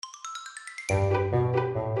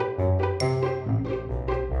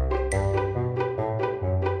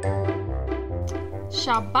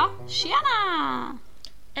Tjabba, tjena!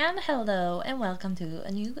 And hello and welcome to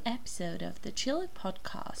a new episode of the Chili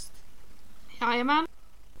Podcast. Jajamän.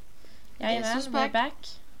 Jajamän, we're back.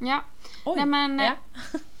 Ja. Oj, Nej, men, ja.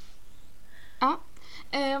 Ja.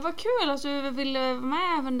 Vad kul att du ville vara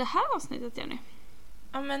med även det här avsnittet, Jenny.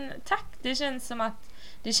 Ja men tack,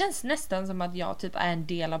 det känns nästan som att jag typ är en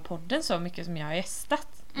del av podden så mycket som jag har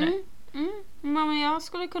gästat nu. Men jag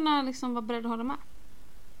skulle kunna liksom vara beredd att hålla med.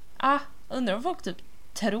 Undrar om folk typ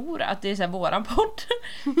tror att det är så här våran podd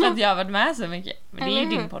för att jag har varit med så mycket. Men det är ju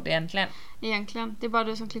din podd egentligen. Egentligen, det är bara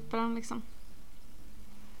du som klipper den liksom.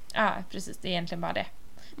 Ja, precis, det är egentligen bara det.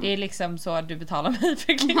 Det är liksom så att du betalar mig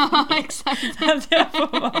för klippning. Ja, exakt. Att jag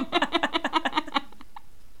får vara med.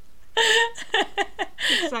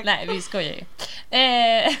 Exakt. Nej, vi skojar ju.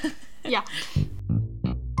 Ja.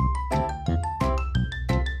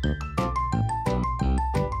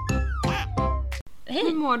 Hej.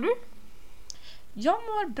 Hur mår du? Jag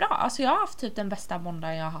mår bra. Alltså jag har haft typ den bästa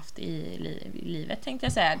måndagen jag har haft i livet, tänkte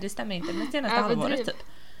jag säga. Det stämmer inte, men senaste halvåret typ.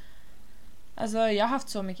 Alltså jag har haft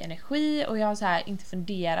så mycket energi och jag har så här inte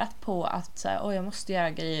funderat på att så här, jag måste göra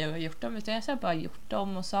grejer och gjort dem, utan jag har bara gjort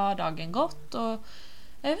dem och så har dagen gått och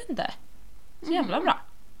jag vet inte. Så jävla bra.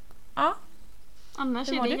 Ja. Annars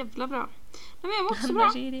Hur är mår det du? jävla bra. Nej, men jag mår också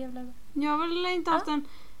Annars bra. är det jävla bra. Jag har väl inte haft den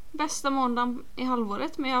bästa måndagen i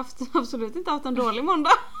halvåret, men jag har absolut inte haft en dålig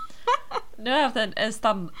måndag. Du har haft en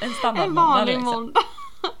standard En vanlig liksom. måndag.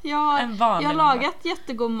 Jag En vanlig har måndag. lagat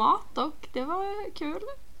jättegod mat och det var kul.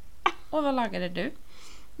 Och vad lagade du?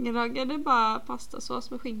 Jag lagade bara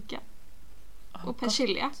pastasås med skinka och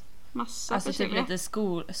persilja. Gott. Massa Alltså typ persilja.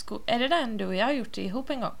 lite Är det den du och jag har gjort ihop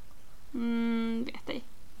en gång? Vet ej.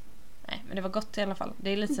 Nej, men det var gott i alla fall. Det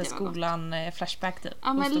är lite så Det var skolan flashback typ.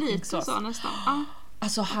 Ja, men Ost och lite skinksås. så nästan. Ja.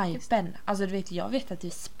 Alltså hypen. Alltså du vet, jag vet att vi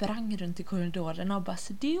sprang runt i korridoren och bara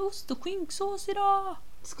så det är ost och skinksås idag.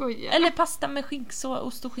 Skojar. Eller pasta med skinksås,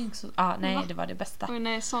 ost och skinksås. Nej, Va? det var det bästa. Oj,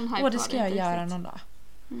 nej, sån hype Det var ska jag inte göra riktigt. någon dag.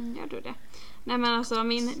 Gör du det? Nej, men alltså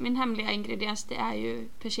min hemliga ingrediens, det är ju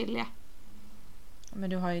persilja. Men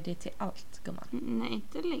du har ju det till allt, gumman. Nej,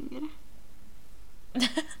 inte längre.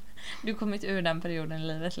 Du kommit ur den perioden i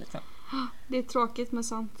livet liksom. Det är tråkigt med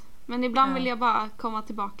sånt. Men ibland Ja. vill jag bara komma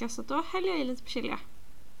tillbaka, så då häller jag i lite persilja.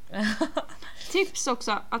 Tips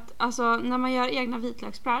också, att alltså, när man gör egna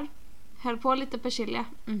vitlöksbröd, häll på lite persilja.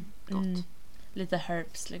 Gott. Lite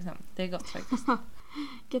herbs liksom. Det är gott faktiskt.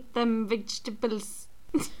 Get them vegetables.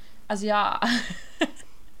 Alltså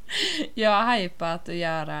jag har hypat att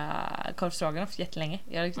göra korvstroganoff jättelänge.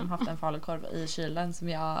 Jag har liksom haft en falukorv i kylen som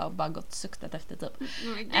jag bara gått suktat efter typ.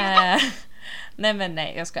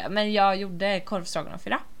 Nej, jag skojar. Men jag gjorde korvstroganoff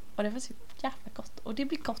idag. Och det var så jävla gott. Och det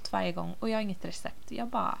blir gott varje gång. Och jag har inget recept. Jag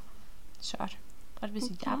bara kör. Och det blir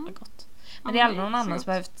så jävla gott. Men det är aldrig någon annan som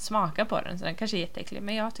behövt smaka på den. Så den kanske är jätteäcklig.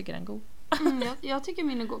 Men jag tycker den är god. Jag tycker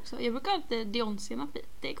min är god också. Jag brukar ha lite Dijon-senap i.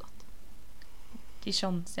 Det är gott.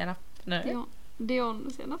 Dijon-senap nu.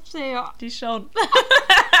 Dijon-senap säger jag. Dijon.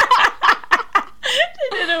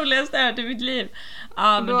 Det är det roligaste jag hört i mitt liv.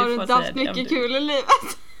 Ja, men Då har du får inte säga haft det om mycket du- kul i livet.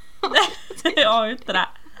 Jag har ju inte det.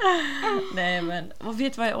 Nej, men och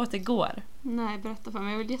vet du vad jag åt igår? Nej, berätta för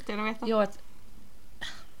mig. Jag vill jättegärna veta. Jag åt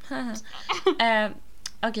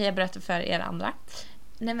Okej, jag berättar för er andra.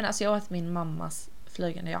 Nej, men alltså jag åt min mammas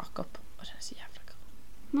flygande Jakob. Och den är så jävla god.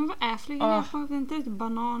 Men vad är flygande Jakob? Det är inte lite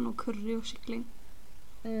banan och curry och kyckling?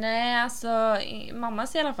 Nej, alltså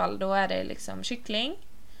mammas i alla fall. Då är det liksom kyckling,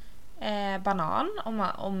 banan,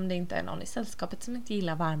 om det inte är någon i sällskapet som inte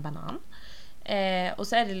gillar varm banan. Och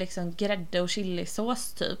så är det liksom grädde och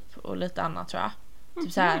chilisås typ. Och lite annat tror jag.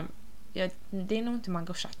 Typ så här, det är nog inte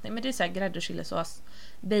mango chutney, men det är så här grädde och chilisås,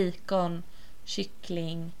 bacon,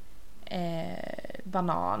 kyckling,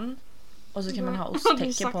 banan. Och så kan man ha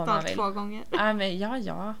osttäcke på om man vill. 2 gånger.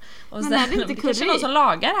 Ja. Och Men sen, är det inte det kanske är curry? någon som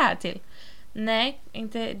lagar det här till. Nej,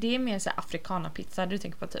 inte, det är mer så här afrikanapizza du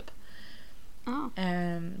tänker på typ. Ja.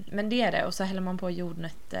 Men det är det. Och så häller man på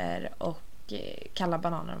jordnötter och kalla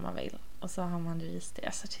bananer om man vill. Och så har man ris till.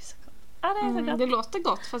 Alltså det är så gott. Ja, det är så gott. Det låter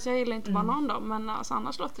gott, fast jag gillar inte banan då. Men alltså,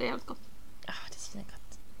 annars låter det helt gott. Ja, det är så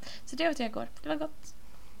gott. Så det åt jag igår. Det var gott.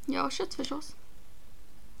 Jag har köttfärssås.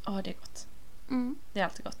 Det är gott. Det är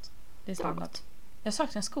alltid gott. Det är Det var standard. gott. Jag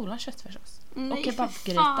saknar skolans köttfärssås. Nej, Och för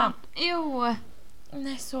kebabgrytan. fan. Jo.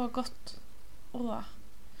 Nej, så gott.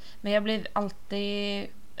 Men jag blev alltid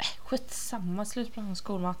skitsamma slut på någon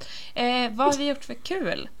skolmat. Vad har vi gjort för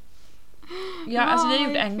kul? Ja, alltså vi har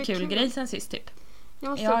gjort en kul grej sen sist typ. Jag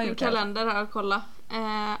måste Jag ta har upp min gjort det. kalender här och kolla.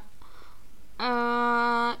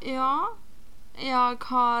 Ja. Jag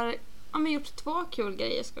har gjort 2 kul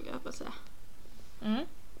grejer skulle jag bara säga.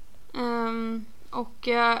 Mm. Och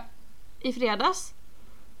i fredags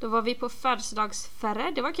Då var vi på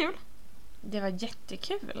födelsedagsfärre, det var kul. Det var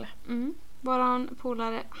jättekul. Våran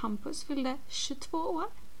polare Hampus fyllde 22 år.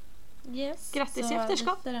 Yes. Grattis i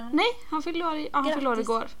efterskott. lite då. Nej, han fyllde år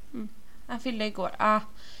igår. Han fyllde igår.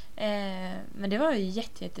 Men det var ju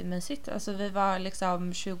jättemysigt. Alltså vi var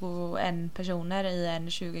liksom 21 personer i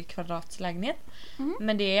en 20 kvadrats lägenhet.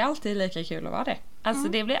 Men det är alltid lika kul att vara det. Alltså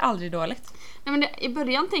det blir aldrig dåligt. Nej, men i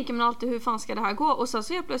början tänker man alltid hur fan ska det här gå? Och sen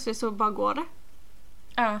så helt plötsligt så bara går det.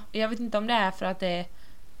 Ja, jag vet inte om det är för att det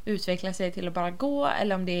utvecklar sig till att bara gå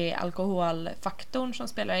eller om det är alkoholfaktorn som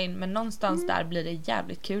spelar in, men någonstans där blir det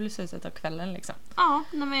jävligt kul i slutet av kvällen liksom. Ja,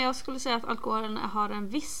 men jag skulle säga att alkoholen har en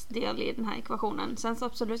viss del i den här ekvationen. Sen så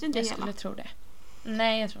absolut inte Jag hela. skulle tro det.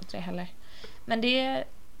 Nej, jag tror inte det heller. Men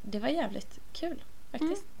det var jävligt kul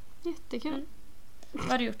faktiskt. Jättekul. Vad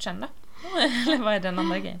har du gjort sen då? Eller vad är den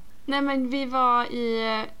andra grejen? Nej, men vi var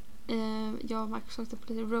jag och Marcus åkte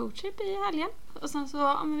på lite roadtrip i helgen. Och sen så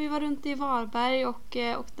men vi var runt i Varberg och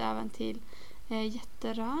åkte även till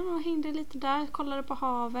Jätterön och hängde lite där. Kollade på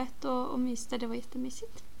havet och myste. Det var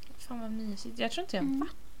jättemysigt. Fan vad mysigt. Jag tror inte jag har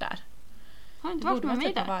varit där. Har du inte varit med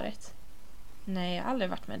mig där? Varit. Nej, jag har aldrig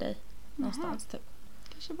varit med dig. Någonstans typ.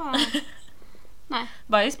 Kanske bara... Nej.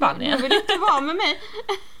 Bara i Spanien. Du vill inte vara med mig.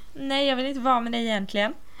 Nej, jag vill inte vara med dig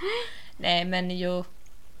egentligen. Nej, men jo.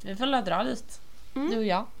 Vi får la dra dit. Du och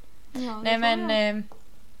jag. Ja, nej, men...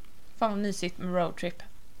 fan vad mysigt med roadtrip.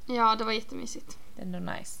 Ja, det var jättemysigt. Det är ändå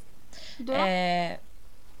nice. Du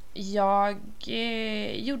jag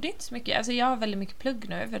gjorde inte så mycket. Alltså jag har väldigt mycket plugg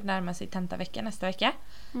nu för att närma sig tentavecka nästa vecka.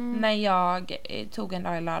 Men jag tog en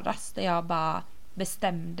dag i lördags där jag bara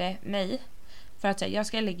bestämde mig för att jag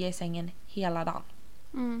ska ligga i sängen hela dagen.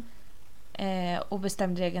 Och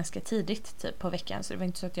bestämde det ganska tidigt typ på veckan, så det var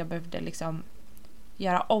inte så att jag behövde liksom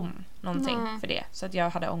göra om någonting för det. Så att jag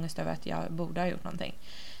hade ångest över att jag borde ha gjort någonting.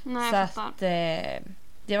 Nej, så att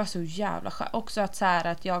det var så jävla skönt. Också att så här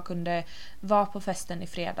att jag kunde vara på festen i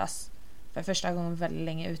fredags för första gången väldigt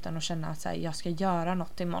länge utan att känna att så här, jag ska göra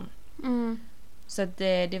något imorgon. Så att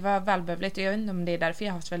det var välbehövligt. Och jag vet inte om det är därför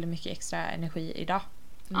jag har haft väldigt mycket extra energi idag.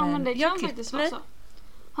 Men det kan faktiskt vara så.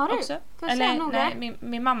 Har du? Också. Eller nej,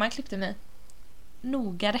 min mamma klippte mig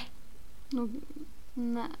nogare.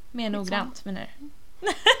 Nej. Mer noggrant menar du?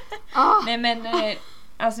 Nej men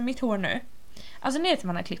alltså mitt hår nu. Alltså när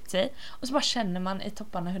man har klippt sig och så bara känner man i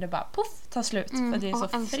topparna hur det bara puff tar slut för det är så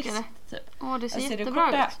friskt typ. Det ser alltså,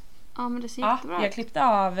 jättebra ut. Ja, men det ser jättebra ut. Jag klippte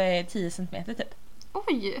av 10 cm typ.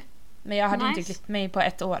 Oj. Men jag hade inte klippt mig på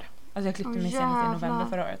ett år. Alltså jag klippte mig senast i november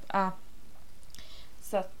förra året.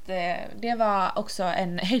 Så att det var också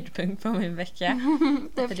en höjdpunkt på min vecka.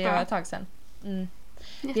 För det var ett tag sedan.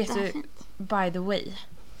 Vet du, by the way.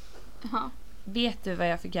 Vet du vad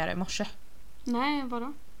jag fick göra i morse? Nej,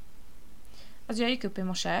 vadå? Alltså jag gick upp i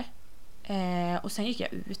morse och sen gick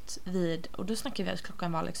jag ut och då snackade vi att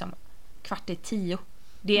klockan var liksom 9:15.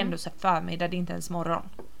 Det är ändå så förmiddag, det är inte ens morgon.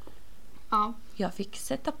 Ja. Jag fick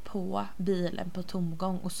sätta på bilen på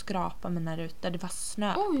tomgång och skrapa mina rutor. Det var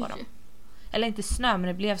snö på dem. Eller inte snö, men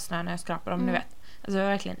det blev snö när jag skrapade dem, du vet. Alltså det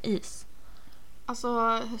var verkligen is.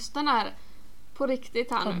 Alltså hösten är på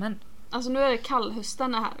riktigt här nu. Alltså nu är det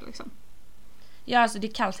kallhösten här liksom. Ja, alltså det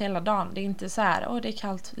är kallt hela dagen. Det är inte så här, det är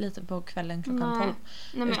kallt lite på kvällen klockan 12. Nej,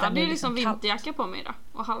 men jag hade ju liksom vinterjacka på mig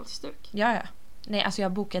då. Och halsduk. Ja. Nej, alltså jag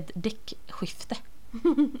har bokat däckskifte.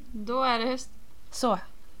 Då är det höst. Så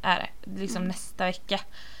är det. Liksom nästa vecka.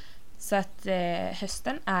 Så att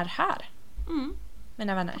hösten är här.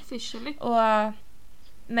 Mina vänner. Officially. Och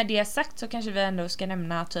med det sagt så kanske vi ändå ska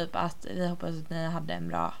nämna typ att vi hoppas att ni hade en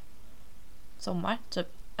bra sommar. Typ.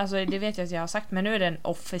 Alltså det vet jag att jag har sagt, men nu är den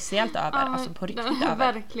officiellt över. Alltså på riktigt över.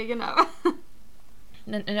 Verkligen över.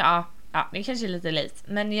 Ja, det kanske är lite late.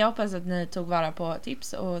 Men jag hoppas att ni tog vara på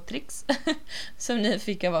tips och tricks som ni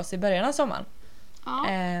fick av oss i början av sommaren. Ja.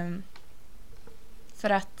 För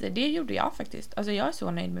att det gjorde jag faktiskt. Alltså jag är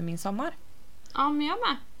så nöjd med min sommar. Ja, men jag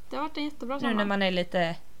med. Det har varit en jättebra sommar. Nu när man är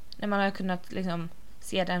lite, när man har kunnat liksom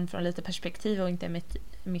se den från lite perspektiv och inte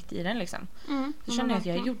mitt i den liksom. Så känner jag att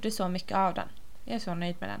jag gjorde så mycket av den. Jag är så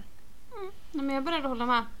nöjd med den. Nej, men jag började hålla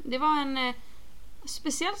med. Det var en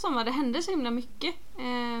speciell sommar. Det hände så himla mycket.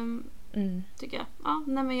 Tycker jag. Ja,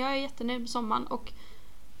 nej, men jag är jättenöjd med sommaren. Och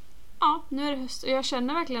ja, nu är det höst. Och jag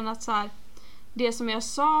känner verkligen att så här, det som jag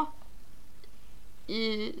sa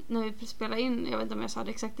när vi spelade in, jag vet inte om jag sa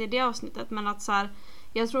det exakt i det avsnittet, men att så här,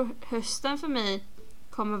 jag tror hösten för mig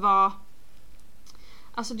kommer vara,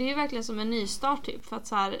 alltså det är ju verkligen som en nystart typ, för att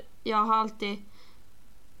så här, jag har alltid,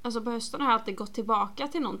 alltså på hösten har jag alltid gått tillbaka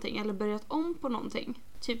till någonting eller börjat om på någonting.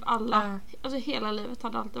 Typ alla, alltså hela livet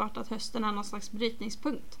hade alltid varit att hösten är någon slags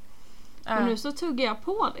brytningspunkt. Och nu så tuggar jag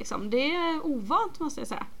på liksom. Det är ovant måste jag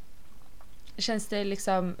säga. Känns det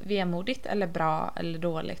liksom vemodigt eller bra eller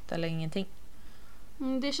dåligt eller ingenting?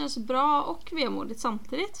 Det känns bra och vemodigt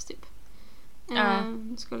samtidigt typ.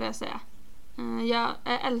 Skulle jag säga. Jag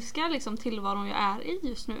älskar liksom tillvaron jag är i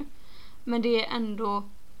just nu. Men det är ändå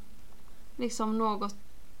liksom något...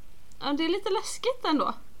 Ja, det är lite läskigt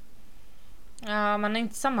ändå. Ja, man har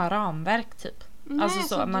inte samma ramverk typ. Nej, alltså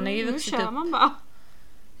så, man är ju nu vuxit kör upp. man bara.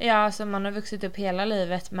 Ja, alltså man har vuxit upp hela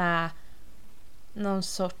livet med någon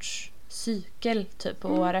sorts cykel typ på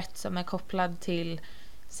året som är kopplad till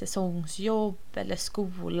säsongsjobb eller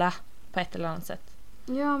skola på ett eller annat sätt.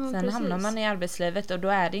 Ja, men Sen precis. hamnar man i arbetslivet och då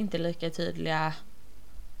är det inte lika tydliga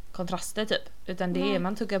kontraster typ. Utan det är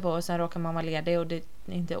man tuggar på och sen råkar man vara ledig och det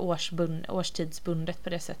är inte årstidsbundet på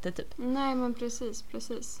det sättet typ. Nej, men precis.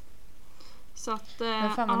 Så att...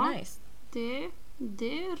 Men fan vad nice.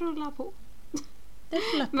 Det rullar på. Det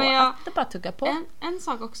rullar på, Men att det bara tuggar på. En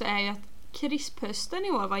sak också är ju att krisphösten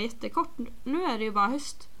i år var jättekort. Nu är det ju bara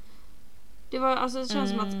höst. Det var alltså det känns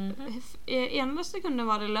som att ena sekunden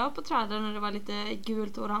var det löv på träden och det var lite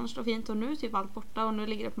gult och orange och fint och nu är typ allt borta och nu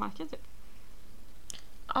ligger det på marken typ.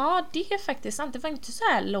 Ja, det är faktiskt sant. Det var inte så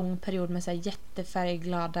här lång period med så här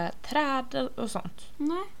jättefärgglada träd och sånt.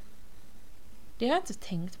 Nej. Det har jag inte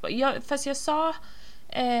tänkt på. Fast jag sa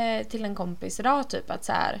till en kompis idag typ att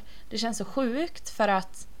så här, det känns så sjukt för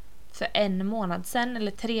att för en månad sedan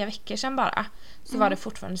eller 3 veckor sedan bara så var det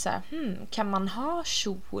fortfarande så här, kan man ha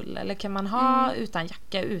kjol eller kan man ha utan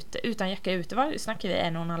jacka ute snackar vi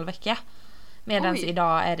 1,5 vecka. Medan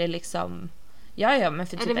idag är det liksom men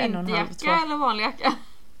för typ 1,5-2 vinterjacka eller vanlig jacka?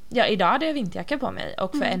 Ja, idag hade jag vinterjacka på mig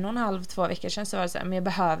och för 1,5-2 veckor sedan så var det så här, men jag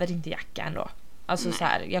behöver inte jacka ändå. Alltså så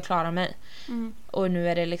här, jag klarar mig. Och nu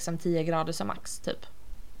är det liksom 10 grader som max typ.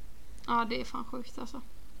 Ja, det är fan sjukt alltså.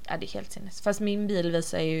 Ja, det är helt sinnes. Fast min bil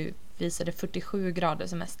visade 47 grader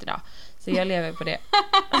som mest idag. Så jag lever på det.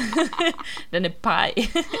 Den är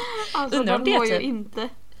paj. Alltså, undrar om den det går ju typ, inte.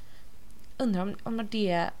 undrar om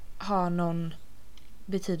det har någon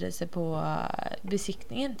betydelse på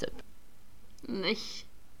besiktningen typ. Nej.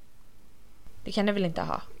 Det kan det väl inte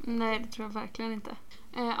ha? Nej, det tror jag verkligen inte.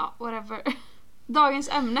 Ja, whatever. Dagens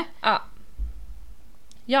ämne.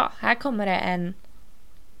 Ja, här kommer det en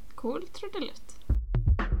cool trudelutt.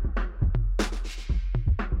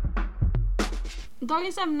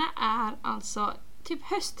 Dagens ämne är alltså typ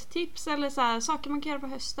hösttips eller så här, saker man kan göra på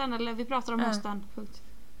hösten eller vi pratar om hösten. Punkt.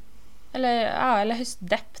 Eller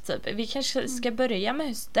höstdepp typ. Vi kanske ska börja med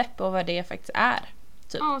höstdepp och vad det faktiskt är.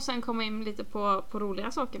 Typ. Ja, och sen komma in lite på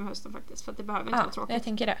roliga saker med hösten faktiskt. För att det behöver inte vara tråkigt. Jag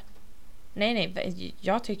tänker det. Nej,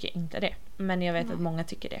 jag tycker inte det. Men jag vet att många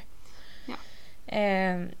tycker det. Ja.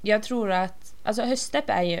 Jag tror att alltså höstdepp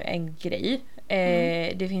är ju en grej.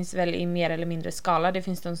 Det finns väl i mer eller mindre skala. Det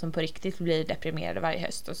finns de som på riktigt blir deprimerade varje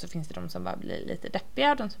höst. Och så finns det de som bara blir lite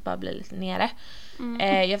deppiga. Och de som bara blir lite nere.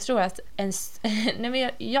 Jag tror att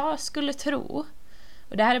jag skulle tro.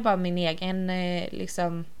 Och det här är bara min egen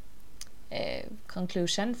liksom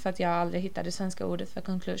conclusion. För att jag aldrig hittade det svenska ordet för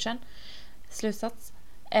conclusion. Slutsats.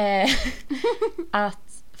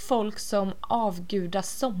 Att folk som avgudar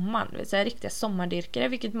sommaren, vill säga riktiga sommardyrkare,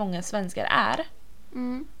 vilket många svenskar är,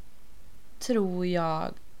 tror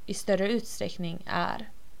jag i större utsträckning är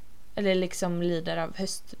eller liksom lider av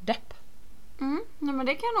höstdepp. Nej, men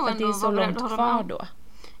det kan nog för ändå det är så långt kvar då.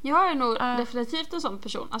 Jag är nog definitivt en sån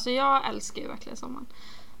person. Alltså jag älskar ju verkligen sommaren.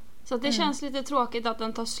 Så att det känns lite tråkigt att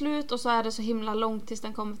den tar slut och så är det så himla långt tills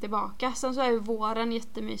den kommer tillbaka. Sen så är ju våren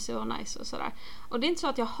jättemysig och nice och sådär. Och det är inte så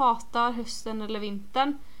att jag hatar hösten eller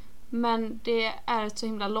vintern. Men det är ett så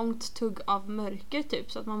himla långt tugg av mörker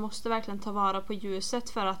typ. Så att man måste verkligen ta vara på ljuset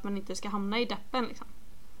för att man inte ska hamna i deppen liksom.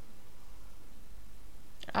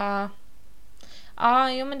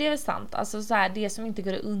 Jo men det är väl sant. Alltså så här, det som inte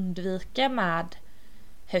går att undvika med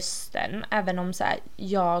hösten, även om så här,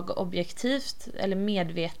 jag objektivt eller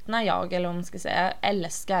medvetna jag eller om man ska säga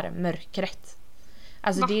älskar mörkret.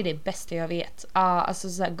 Alltså det är det bästa jag vet. Alltså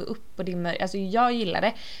så här, gå upp på din alltså jag gillar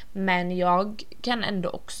det, men jag kan ändå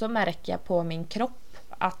också märka på min kropp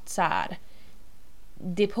att så här,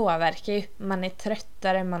 det påverkar ju. Man är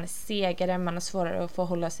tröttare, man är segare, man har svårare att få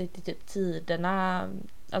hålla sig till typ tiderna,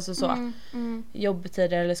 alltså så.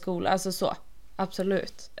 Jobbtider eller skola, alltså så.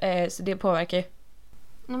 Absolut. Så det påverkar ju.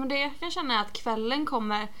 Nej, men det jag kan känna är att kvällen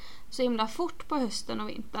kommer så himla fort på hösten och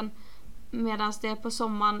vintern. Medan det på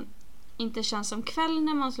sommaren inte känns som kväll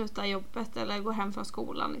när man slutar jobbet eller går hem från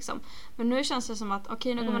skolan liksom. Men nu känns det som att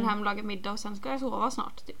okej, nu kommer man hem och lagar middag och sen ska jag sova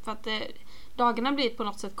snart typ. För att dagarna blir på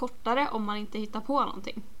något sätt kortare om man inte hittar på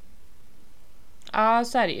någonting. Ja,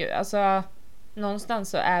 så är det ju. Alltså någonstans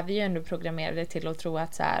så är vi ju ändå programmerade till att tro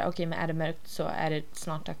att så här, okej, men är det mörkt så är det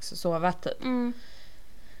snart dags att sova typ.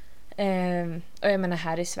 Och jag menar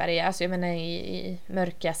här i Sverige, alltså jag menar i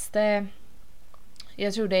mörkaste,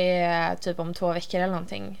 jag tror det är typ om 2 veckor eller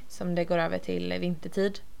någonting som det går över till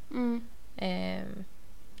vintertid.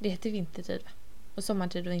 Det heter vintertid, va? Och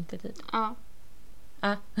sommartid och vintertid. Ja.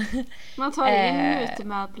 Ja. Man tar in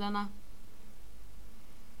utemöblerna.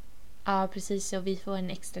 Ja, precis. Och vi får en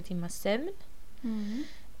extra timmas sömn.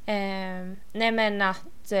 Nej, men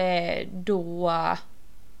att då...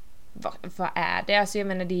 Vad är det? Alltså jag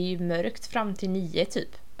menar, det är ju mörkt fram till 9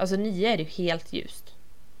 typ. Alltså 9 är det ju helt ljust.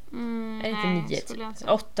 Är det inte 9 typ?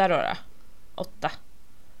 8 då? 8.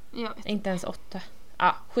 Jag vet. Inte ens 8.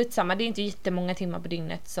 Ja, skitsamma. Det är inte jättemånga timmar på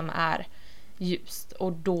dygnet som är ljust.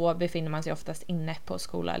 Och då befinner man sig oftast inne på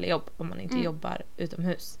skola eller jobb om man inte jobbar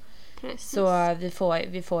utomhus. Precis. Så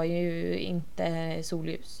vi får ju inte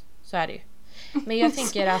solljus. Så är det ju. Men jag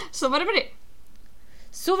tänker att... Så var det med det.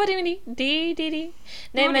 Så var det med det.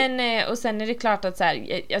 Nej, men och sen är det klart att så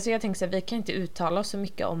här, alltså jag tänker så här, vi kan inte uttala oss så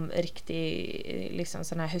mycket om riktig liksom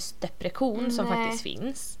sån här höstdepression som faktiskt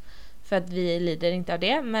finns. För att vi lider inte av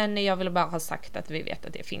det, men jag vill bara ha sagt att vi vet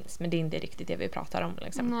att det finns, men det är inte riktigt det vi pratar om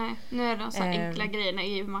liksom. Nej, nu är de så här enkla grejerna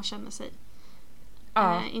i hur man känner sig.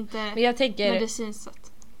 Ja, inte men jag tänker medicinskt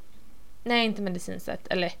sätt. Nej, inte medicinskt sätt.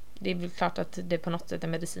 Eller det är väl klart att det på något sätt är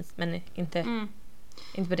medicinskt, men inte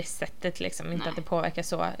på det sättet liksom. Inte att det påverkar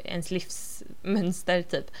så ens livsmönster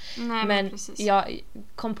typ. Nej, men jag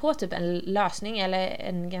kom på typ en lösning eller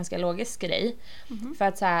en ganska logisk grej. För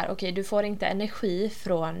att så här, okej, du får inte energi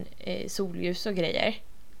från solljus och grejer.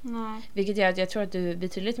 Nej. Vilket gör att jag tror att du är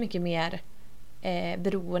betydligt mycket mer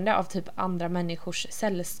beroende av typ andra människors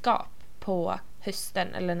sällskap på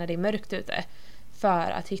hösten eller när det är mörkt ute.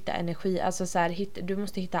 För att hitta energi. Alltså så här, du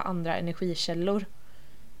måste hitta andra energikällor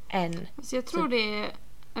än... Så jag tror det är...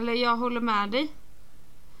 Eller jag håller med dig.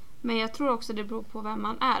 Men jag tror också det beror på vem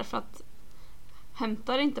man är. För att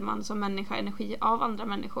hämtar inte man som människa energi av andra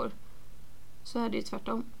människor, så är det ju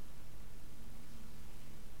tvärtom.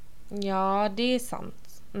 Ja, det är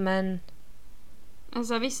sant. Men...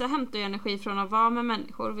 Alltså vissa hämtar ju energi från att vara med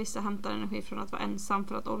människor. Vissa hämtar energi från att vara ensam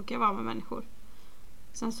för att orka vara med människor.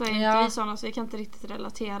 Sen så är inte vi sådana, så vi kan inte riktigt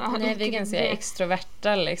relatera. Nej, vi är ganska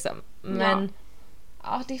extroverta liksom. Men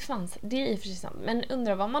ja, det är i och för sig sant. Men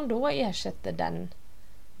undrar vad man då ersätter den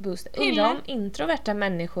boosten. Undrar om introverta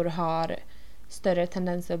människor har större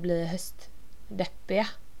tendens att bli höstdeppiga.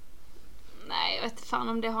 Nej, jag vet inte fan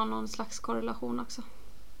om det har någon slags korrelation också.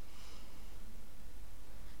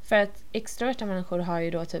 För att extroverta människor har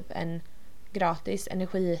ju då typ en gratis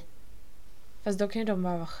energi. Fast då kan ju de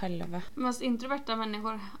bara vara själva. Men introverta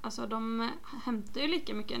människor, alltså de hämtar ju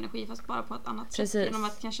lika mycket energi fast bara på ett annat sätt. Genom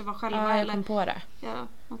att kanske vara själva jag eller kom på det. Göra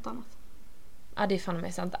något annat. Ja, det är fan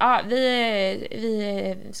mig sant. Ja,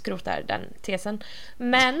 vi skrotar den tesen.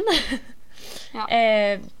 Men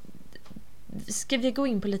ska vi gå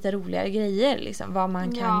in på lite roligare grejer liksom, vad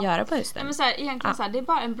man kan göra på hösten? Men så här, egentligen så här, det är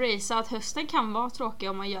bara embrace att hösten kan vara tråkig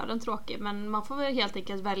om man gör den tråkig, men man får väl helt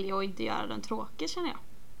enkelt välja att inte göra den tråkig, känner jag.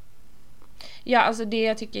 Ja, alltså det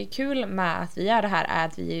jag tycker är kul med att vi gör det här är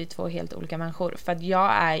att vi är ju 2 helt olika människor. För att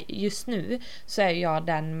jag är, just nu så är jag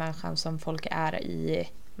den människan som folk är i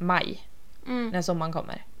maj. När sommaren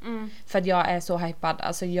kommer. För att jag är så hypad.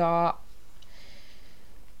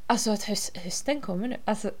 Alltså att hösten kommer nu.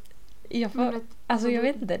 Alltså jag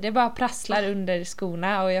vet inte. Det bara prasslar under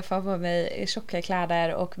skorna och jag får på mig tjocka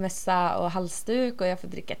kläder och mössa och halsduk och jag får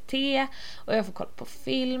dricka te och jag får kolla på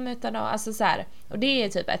film utan att, alltså så här. Och det är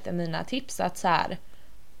typ ett av mina tips, att så här,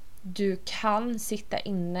 du kan sitta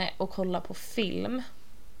inne och kolla på film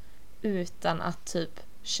utan att typ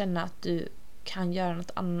känna att du kan göra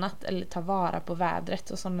något annat eller ta vara på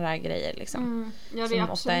vädret och sådana där grejer liksom. Ja, det är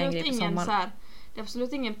absolut ingen så här. Det är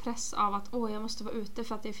absolut ingen press av att jag måste vara ute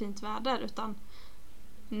för att det är fint väder, utan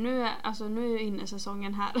nu är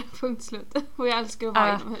innesäsongen här, punkt slut. Och jag älskar att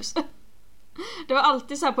vara inomhus. Det var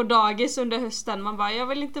alltid så här på dagis under hösten, man bara, jag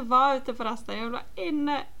vill inte vara ute på rasten, jag vill vara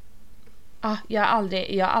inne. Ja, jag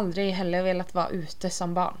har aldrig heller velat vara ute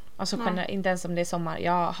som barn. Alltså inte ens om det är sommar.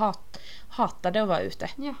 Jag hatade att vara ute.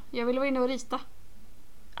 Ja, jag ville vara inne och rita.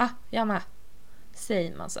 Ja, jag med.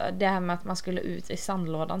 Säger man så. Det här med att man skulle ut i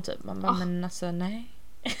sandlådan typ. Man bara, men alltså nej.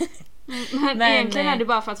 Men egentligen är det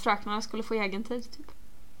bara för att fröknarna skulle få egen tid typ.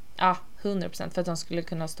 Ja, 100%, för att de skulle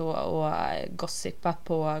kunna stå och gossipa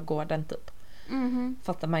på gården typ.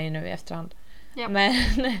 Fattar man ju nu i efterhand. Yep.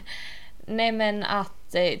 Men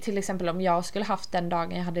att till exempel om jag skulle haft den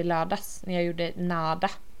dagen jag hade i lördags när jag gjorde nada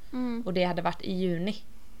och det hade varit i juni,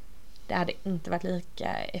 det hade inte varit lika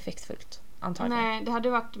effektfullt. antagligen. Nej, det hade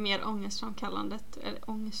varit mer ångestframkallandet. Eller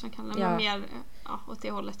ångestframkallande, men mer åt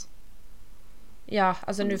det hållet. Ja,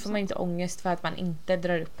 alltså nu får man inte ångest för att man inte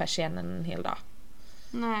drar upp persiennen en hel dag.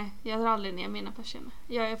 Nej, jag drar aldrig ner mina persienner.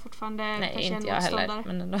 Jag är fortfarande Nej, inte jag heller.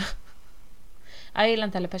 Men ändå. Jag gillar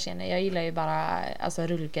inte heller persiener. Jag gillar ju bara alltså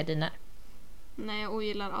rullgardiner. Nej, jag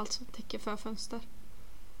ogillar allt som täcker för fönster.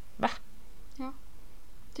 Va? Ja.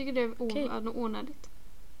 Tycker det är onödigt.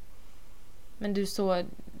 Men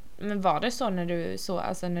var det så när du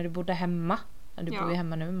när du bodde hemma? Du bor ju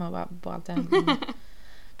hemma nu, man bara bor alltid hemma.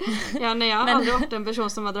 Ja, nej, jag har aldrig varit en person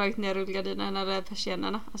som har dragit ner rullgardinerna eller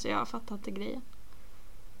persiennerna. Alltså jag har fattat inte grejen.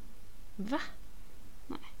 Va?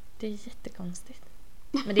 Nej. Det är jättekonstigt.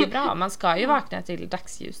 Men det är bra, man ska ju vakna till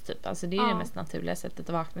dagsljus typ. Alltså det är det mest naturliga sättet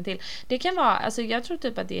att vakna till. Det kan vara, alltså jag tror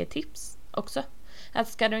typ att det är tips också.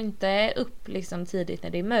 Att ska du inte upp liksom tidigt när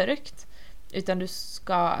det är mörkt, utan du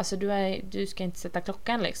ska inte sätta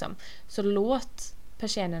klockan liksom. Så låt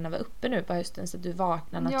persiennerna vara uppe nu på hösten så att du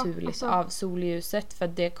vaknar naturligt av solljuset, för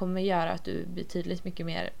det kommer göra att du blir betydligt mycket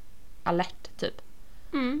mer alert typ.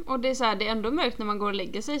 Och det är så här, det är ändå mörkt när man går och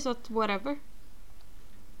lägger sig, så att whatever.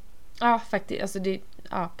 Ja, faktiskt. Alltså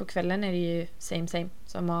på kvällen är det ju same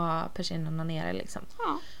som att ha persiennerna nere liksom.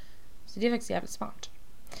 Ja. Så det är faktiskt jävligt smart.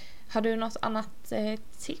 Har du något annat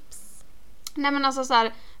tips? Nej, men alltså så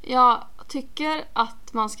här, jag tycker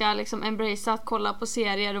att man ska liksom embracea att kolla på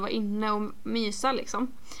serier och vara inne och mysa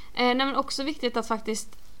liksom. Nej, men också viktigt att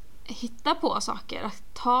faktiskt hitta på saker, att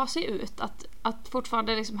ta sig ut, att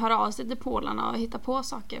fortfarande liksom höra av sig till polarna och hitta på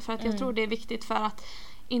saker, för att jag tror det är viktigt för att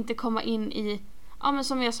inte komma in i, men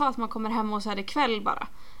som jag sa, att man kommer hem och så är det kväll bara,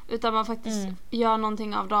 utan man faktiskt gör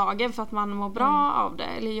någonting av dagen för att man mår bra av det,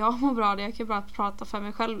 eller jag mår bra av det, jag kan bara prata för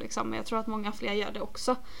mig själv liksom, men jag tror att många fler gör det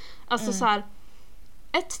också. Alltså så här,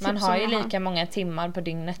 man har ju lika många timmar på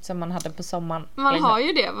dygnet som man hade på sommaren. Man har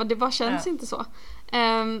ju det, och det bara känns inte så.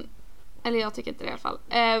 Eller jag tycker inte det i alla fall.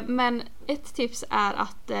 Men ett tips är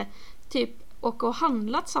att typ åka och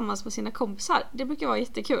handla tillsammans med sina kompisar. Det brukar vara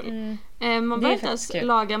jättekul. Man behöver inte ens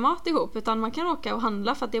laga mat ihop, utan man kan åka och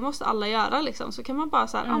handla, för att det måste alla göra liksom. Så kan man bara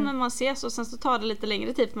så här, men man ses, och sen så tar det lite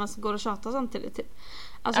längre tid för man går och tjatar samtidigt typ.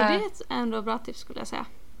 Alltså det är ett ändå bra tips, skulle jag säga.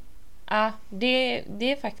 Ja,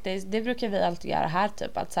 det är faktiskt, det brukar vi alltid göra här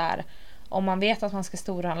typ, att så här, om man vet att man ska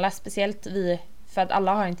storhandla, speciellt för att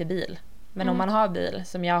alla har inte bil. Men om man har bil,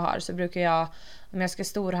 som jag har, så brukar jag, om jag ska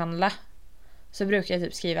storhandla, så brukar jag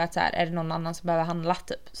typ skriva att så här, är det någon annan som behöver handla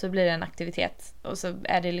typ, så blir det en aktivitet. Och så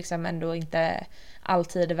är det liksom ändå inte all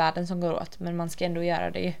tid i världen som går åt, men man ska ändå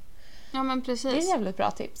göra det ju. Ja, men precis. Det är ett jävligt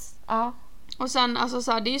bra tips. Ja. Och sen, alltså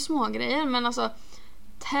så här, det är ju små grejer, men alltså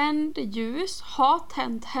tänd ljus, ha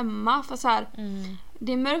tänt hemma, för så här,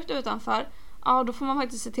 det är mörkt utanför. Ja, då får man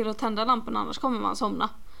faktiskt se till att tända lamporna, annars kommer man somna.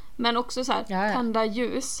 Men också så här, tända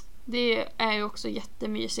ljus, det är ju också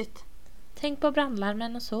jättemysigt. Tänk på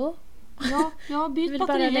brandlarmen och så. Ja, byt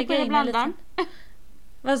batterier på era blandlarm.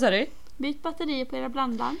 Vad sa du? Byt batterier på era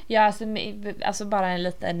blandlarm. Ja, alltså bara en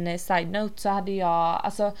liten side note, så hade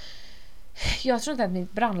jag tror inte att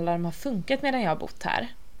mitt brandlarm har funkat medan jag har bott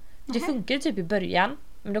här. Det funkade typ i början,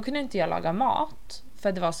 men då kunde inte jag laga mat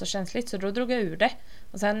för det var så känsligt, så då drog jag ur det.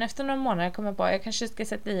 Och sen efter några månader kom jag på att jag kanske ska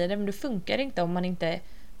sätta i det, men det funkar inte om man inte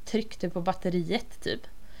tryckte på batteriet typ.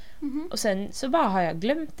 Och sen så bara har jag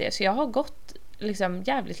glömt det, så jag har gått liksom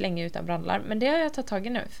jävligt länge utan brandlarm, men det har jag tagit tag i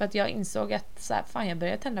nu, för att jag insåg att så här, fan, jag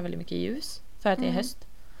börjar tända väldigt mycket ljus för att det är höst.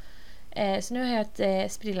 Så nu har jag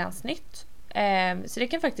ett sprillans nytt. Så det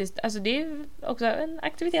kan faktiskt, alltså det är också en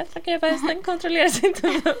aktivitet man kan göra på hösten, kontrollera sin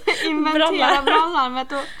inventera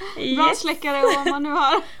brandlarmet och brandsläckare och vad man nu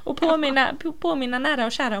har. Och påminna nära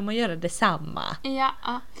och kära om att göra detsamma. Ja.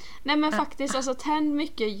 Nej, men faktiskt, alltså tänd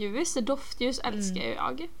mycket ljus, doftljus älskar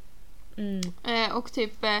jag. Och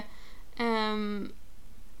typ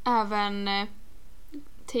även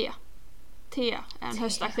te. Te är en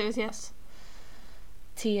höstaktivitet.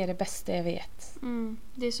 Te är det bästa jag vet.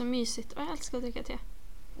 Det är så mysigt, och jag älskar att dricka te.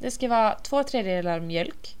 Det ska vara 2/3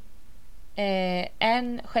 mjölk,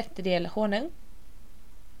 1/6 honung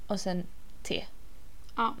och sen te.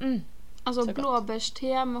 Ja. Alltså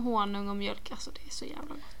blåbärste med honung och mjölk, alltså det är så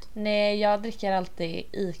jävla gott. Nej, jag dricker alltid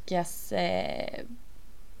Icas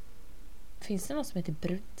finns det något som heter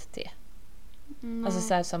brunt te? Nej. Alltså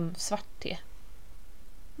så här som svart te.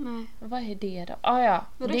 Nej. Vad är det då? Ja,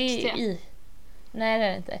 rött det är te. Nej, det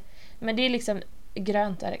är det inte. Men det är liksom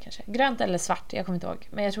grönt, är det kanske. Grönt eller svart, jag kommer inte ihåg.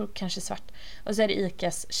 Men jag tror kanske svart. Och så är det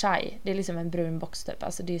Icas chai. Det är liksom en brun box typ.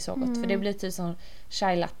 Alltså det är så gott. För det blir typ som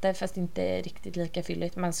chai latte, fast inte riktigt lika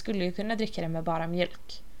fylligt. Man skulle ju kunna dricka det med bara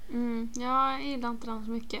mjölk. Jag gillar inte den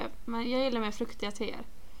så mycket. Men jag gillar mer fruktiga teer.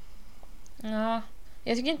 Ja,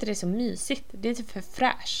 Jag tycker inte det är så mysigt. Det är typ för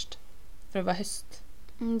fräscht för att vara höst.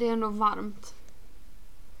 Det är ändå varmt.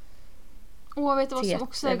 Vet du vad som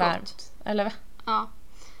också är varmt. Gott? Eller va? Ja.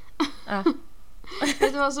 Ja.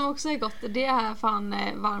 Vet du vad som också är gott? Det är fan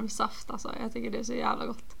varm saft alltså. Jag tycker det är så jävla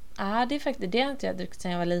gott. Ja, det är faktiskt, det har inte jag druckit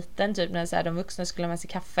sedan jag var liten. Typ när så här, de vuxna skulle ha med sig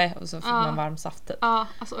kaffe och så fick man varm saft typ. Ja,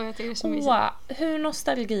 alltså jag tycker det är så mysigt. Hur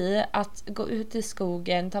nostalgi att gå ut i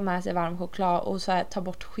skogen, ta med sig varm choklad och så här, ta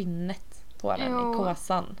bort skinnet på den i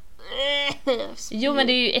kåsan. Jo, men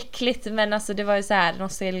det är ju äckligt, men alltså det var ju så här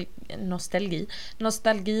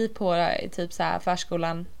nostalgi på typ så här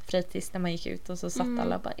förskolan, fritids när man gick ut och så satt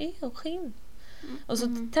alla och bara skinn. Och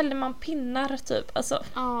så tällde man pinnar typ, alltså.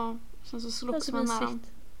 Ja, sen så slogs man med dem.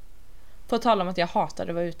 På tal om att jag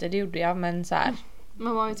hatade att vara ute, det gjorde jag, men så här.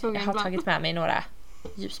 Man var ju tvungen jag har tagit med mig några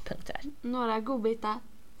ljuspunkter. Några godbitar.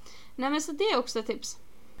 Nej, men så det är också ett tips.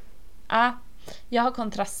 Ja, jag har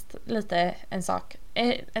kontrast lite en sak.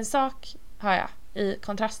 En sak har jag i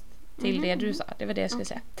kontrast till det du sa. Det var det jag skulle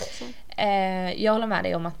säga. Jag håller med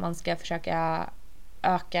dig om att man ska försöka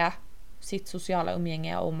öka sitt sociala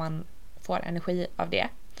umgänge om man får energi av det.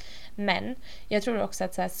 Men jag tror också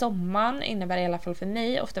att så här, sommaren innebär i alla fall för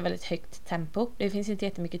mig ofta väldigt högt tempo. Det finns inte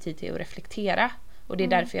jättemycket tid till att reflektera. Och det är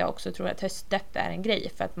därför jag också tror att höstdepp är en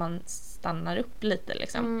grej. För att man stannar upp lite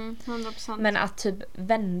liksom. 100%. Men att typ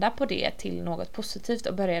vända på det till något positivt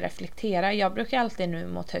och börja reflektera. Jag brukar alltid nu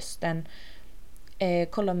mot hösten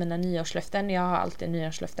kolla mina nyårslöften. Jag har alltid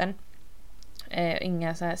nyårslöften.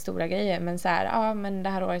 Inga så här stora grejer. Men så här, men det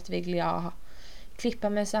här året vill jag klippa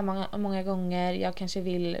mig så här många gånger. Jag kanske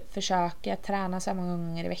vill försöka träna så här många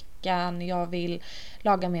gånger i veckan. Jag vill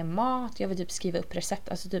laga mer mat. Jag vill typ skriva upp recept.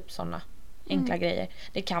 Alltså typ sådana enkla grejer.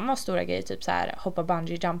 Det kan vara stora grejer, typ så här hoppa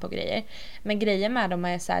bungee jump och grejer. Men grejen med dem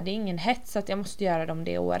är så här, det är ingen hets att jag måste göra dem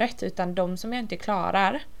det året, utan de som jag inte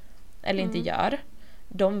klarar eller inte gör,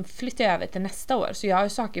 de flyttar jag över till nästa år. Så jag har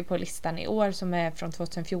saker på listan i år som är från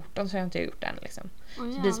 2014 så jag har inte gjort än liksom. Så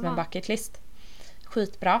det blir som en bucket list.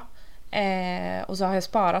 Skitbra. Och så har jag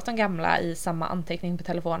sparat de gamla i samma anteckning på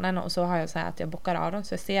telefonen, och så har jag så här att jag bockar av dem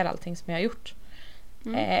så jag ser allting som jag har gjort.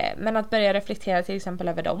 Men att börja reflektera till exempel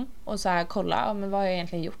över dem och så här kolla men vad har jag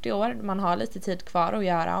egentligen gjort i år. Man har lite tid kvar att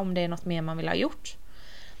göra om det är något mer man vill ha gjort.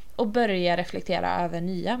 Och börja reflektera över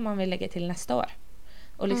nya man vill lägga till nästa år.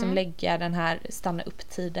 Och liksom lägga den här stanna upp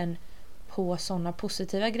tiden på sådana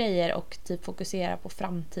positiva grejer och typ fokusera på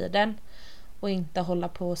framtiden. Och inte hålla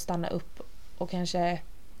på att stanna upp och kanske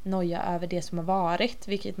noja över det som har varit.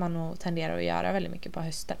 Vilket man nog tenderar att göra väldigt mycket på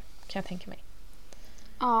hösten, kan jag tänka mig.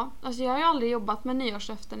 Ja, alltså jag har ju aldrig jobbat med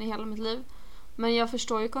nyårslöften i hela mitt liv. Men jag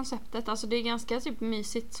förstår ju konceptet. Alltså det är ganska typ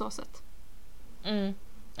mysigt så sett.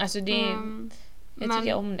 Alltså det är, jag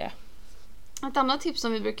tycker om det. Ett annat tips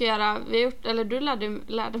som vi brukar göra, vi har gjort, eller du lärde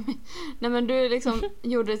mig. Nej, men du liksom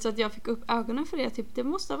gjorde det så att jag fick upp ögonen för det. Typ, det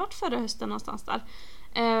måste ha varit förra hösten någonstans där.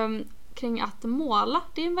 Kring att måla.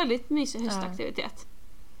 Det är en väldigt mysig höstaktivitet.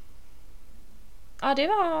 Ja, det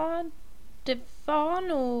var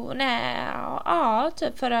nog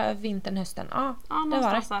typ förra vintern, hösten. Ja, det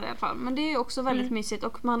var det. Där i alla fall. Men det är också väldigt mysigt,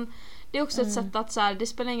 och det är också ett sätt att så här, det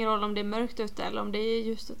spelar ingen roll om det är mörkt ute eller om det är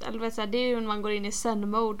ljust ute, eller vet så här, det är ju när man går in i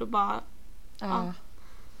zen-mode och bara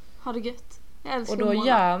ha det gött. Jag älskar och då att måla.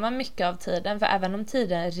 gör man mycket av tiden, för även om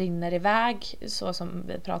tiden rinner iväg så som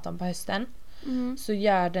vi pratade om på hösten, så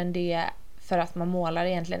gör den det för att man målar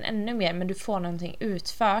egentligen ännu mer, men du får någonting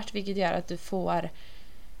utfört, vilket gör att du får,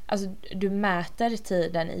 alltså du mäter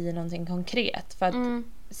tiden i någonting konkret. För att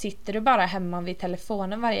sitter du bara hemma vid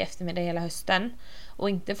telefonen varje eftermiddag hela hösten och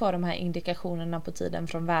inte får de här indikationerna på tiden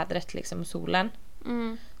från vädret liksom, och solen,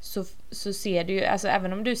 så ser du ju, alltså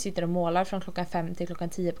även om du sitter och målar från klockan 5 till klockan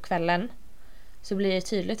 10 på kvällen, så blir det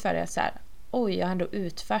tydligt för dig att så här, oj, jag har ändå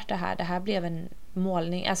utfört det här blev en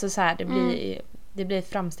målning, alltså så här, det blir ett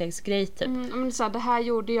framstegsgrej typ. Men så här, det här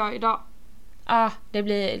gjorde jag idag. Ja, det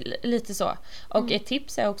blir lite så. Och ett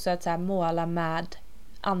tips är också att så här, måla med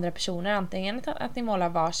andra personer. Antingen att ni målar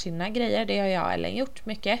varsina grejer. Det har jag och Ellen gjort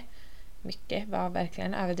mycket. Mycket var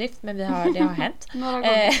verkligen överdrift, men det har hänt.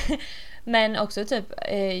 Men också typ,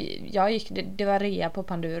 det var rea på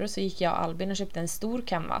Panduro, så gick jag och Albin och köpte en stor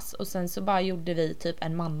canvas. Och sen så bara gjorde vi typ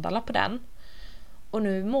en mandala på den. Och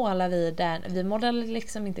nu målar vi den. Vi målar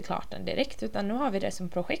liksom inte klart den direkt, utan nu har vi det som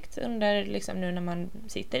projekt under liksom nu när man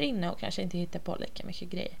sitter inne och kanske inte hittar på lika mycket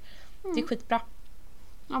grejer. Det är skitbra.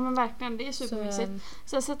 Ja, men verkligen, det är supermysigt.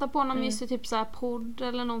 Så sätta på någon mysig typ så här podd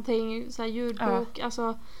eller någonting, så här ljudbok,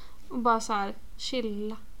 alltså, och bara så här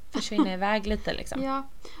chilla. Försvinna iväg lite liksom. Ja.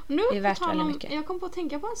 Och nu det är värt väldigt mycket. Jag kom på att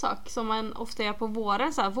tänka på en sak som man ofta gör på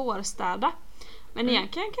våren, så här vårstäda. Men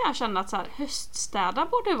egentligen kan jag känna att så här höststäda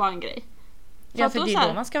borde vara en grej. Ja, för då det så är här,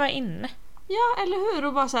 då man ska vara inne. ja, eller hur?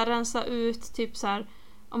 Och bara så här rensa ut typ så här,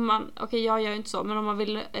 om man, okej, jag gör ju inte så, men om man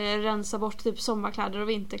vill rensa bort typ sommarkläder och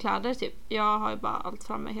vinterkläder typ. Jag har ju bara allt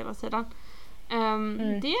framme hela tiden.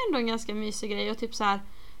 Det är ändå en ganska mysig grej och typ så här,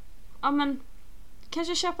 ja men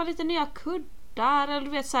kanske köpa lite nya kuddar eller du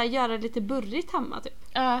vet så här, göra lite burrigt hemma typ.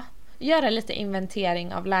 Ja, göra lite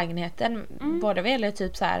inventering av lägenheten. Både vad gäller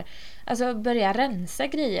typ så här, alltså börja rensa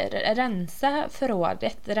grejer, rensa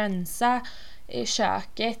förrådet, rensa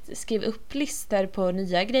köket, skriv upp listor på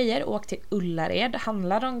nya grejer, åk till Ullared,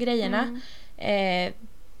 handla de grejerna,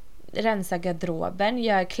 rensa garderoben,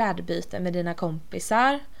 gör klädbyten med dina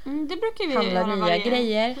kompisar, Det brukar vi handla göra nya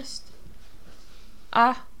grejer. Just.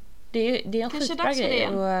 Ja, det är en Kanske skitbra dags för grej. det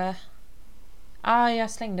igen. Och, ja,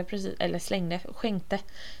 jag skänkte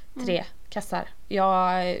 3 kassar.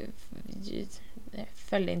 Jag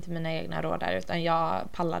följde inte mina egna råd där, utan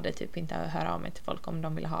jag pallade typ inte att höra av mig till folk om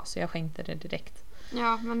de ville ha, så jag skänkte det direkt.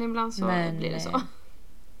 Ja, men ibland så blir det så.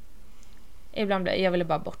 Ibland jag ville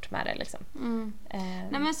bara bort med det liksom.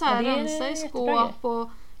 Nej men så här, det är rensa i skåp och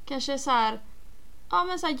kanske så här, ja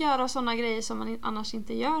men så här, göra såna grejer som man annars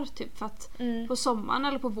inte gör typ, för att på sommaren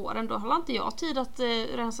eller på våren då har inte jag tid att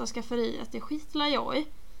rensa skafferiet. Det skitlar jag i.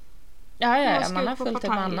 Ja, ska man ut har på fullt upp partaj,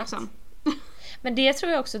 med annat. liksom. Men det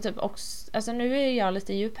tror jag också typ alltså nu är jag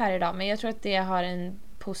lite djup här idag, men jag tror att det har en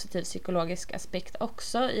positiv psykologisk aspekt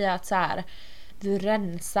också i att så här, du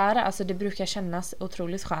rensar, alltså det brukar kännas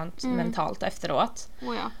otroligt skönt mentalt efteråt.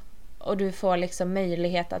 Oh ja. Och du får liksom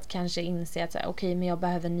möjlighet att kanske inse att okej, men jag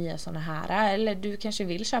behöver nya såna här, eller du kanske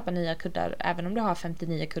vill köpa nya kuddar även om du har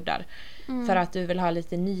 59 kuddar, för att du vill ha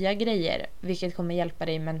lite nya grejer, vilket kommer hjälpa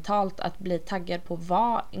dig mentalt att bli taggad på att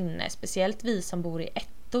vara inne, speciellt vi som bor i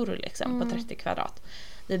ettor liksom, på 30 kvadrat.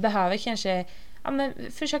 Vi behöver kanske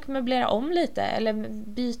försöka möblera om lite, eller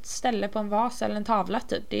byt ställe på en vas eller en tavla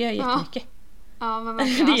typ. Det gör jättemycket. Ja, men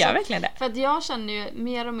verkligen. Det gör verkligen det. För att jag känner ju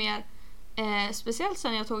mer och mer, speciellt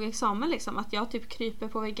sen jag tog examen liksom, att jag typ kryper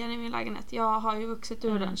på väggen i min lägenhet. Jag har ju vuxit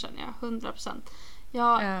ur den, känner jag,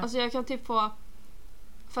 100%. Alltså jag kan typ få,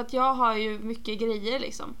 för att jag har ju mycket grejer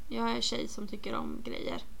liksom. Jag är en tjej som tycker om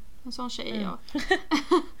grejer. En sån tjej är jag.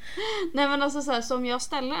 Nej men alltså så här, så om jag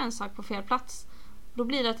ställer en sak på fel plats, då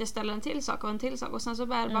blir det att jag ställer en till sak och en till sak, och sen så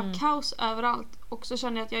blir det bara kaos överallt, och så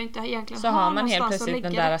känner jag att jag inte egentligen så har har man helt någonstans att plötsligt lägga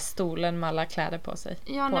den där det. stolen med alla kläder på sig.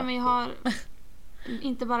 Ja, nej, men jag har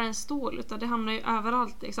inte bara en stol, utan det hamnar ju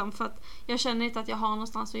överallt liksom, för att jag känner inte att jag har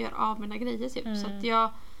någonstans att göra av mina grejer typ. Så att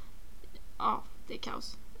det är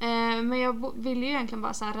kaos. Men jag vill ju egentligen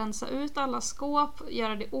bara så här rensa ut alla skåp,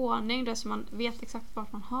 göra det i ordning, där så man vet exakt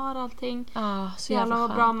vart man har allting. Så jävla vad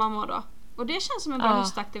bra skönt. man mår då. Och det känns som en bra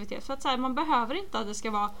höstaktivitet, för att så här, man behöver inte att det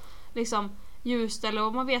ska vara liksom ljust, eller,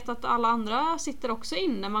 och man vet att alla andra sitter också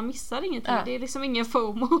inne, man missar ingenting. Det är liksom ingen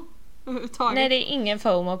FOMO överhuvudtaget. Nej, det är ingen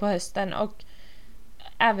FOMO på hösten. Och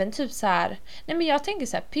även typ så här, nej men jag tänker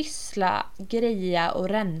så här, pyssla, greja och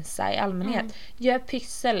rensa i allmänhet. Gör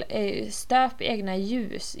pyssel, stöp egna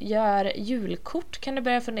ljus, gör julkort, kan du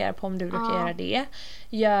börja fundera på om du brukar göra det.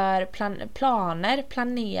 Gör planer,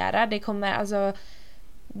 planera, det kommer alltså,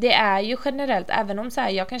 det är ju generellt, även om så här,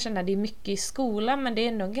 jag kan känna att det är mycket i skolan, men det är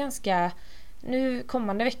ändå ganska, nu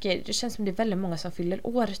kommande veckor, det känns som det är väldigt många som fyller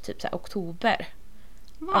år typ så här, oktober.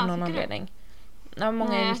 Av någon anledning. Ja,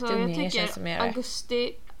 många är mitt umgänge känns som gör det.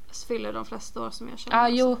 Augusti fyller de flesta år som jag känner.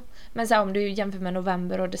 Jo. Men så här, om du jämför med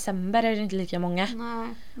november och december är det inte lika många.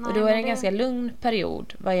 Nej, och då är det en ganska lugn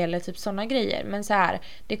period vad gäller typ sådana grejer. Men så här,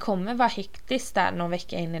 det kommer vara hektiskt där någon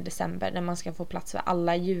vecka in i december, när man ska få plats för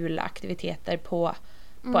alla julaktiviteter på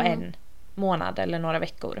en månad eller några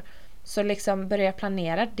veckor. Så liksom börja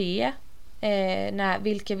planera det.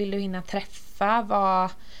 Vilka vill du hinna träffa?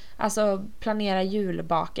 Alltså planera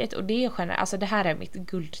julbaket, och det är generellt, alltså det här är mitt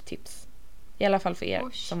guldtips. I alla fall för er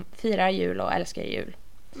som firar jul och älskar jul.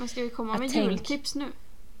 Men ska vi komma med jultips nu?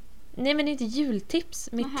 Nej, men det är inte jultips.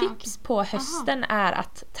 Mitt tips på hösten är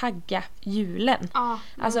att tagga julen.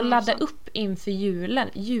 Alltså ladda upp inför julen.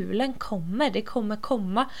 Julen kommer, det kommer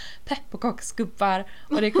komma pepparkaksgubbar,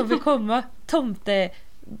 och det kommer komma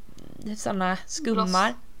såna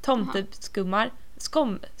skummar, tomteskummar,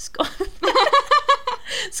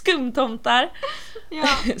 skumtomtar.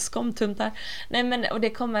 Skomtumtar. Nej, men och det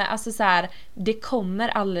kommer alltså så här, det kommer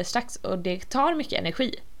alldeles strax, och det tar mycket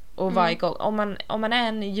energi att vara igång. Om man är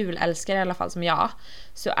en julälskare i alla fall som jag,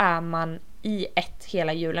 så är man i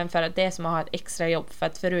hela julen, för att det är som att ha ett extra jobb, för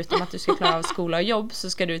att förutom att du ska klara av skola och jobb, så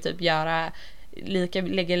ska du typ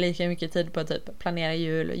lägga lika mycket tid på att typ planera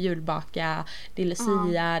jul, julbaka, det är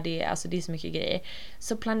Lucia, det är så mycket grejer.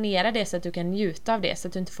 Så planera det så att du kan njuta av det, så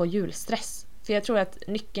att du inte får julstress. För För jag tror att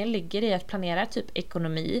nyckeln ligger i att planera typ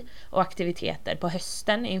ekonomi och aktiviteter på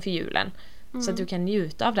hösten inför julen. Så att du kan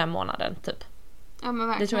njuta av den månaden typ. Ja, men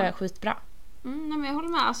verkligen. Det tror jag är skitbra. Nej, men jag håller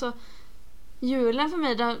med. Alltså, julen för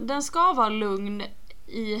mig, den ska vara lugn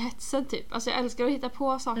i hetsen typ. Alltså jag älskar att hitta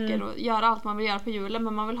på saker och göra allt man vill göra på julen,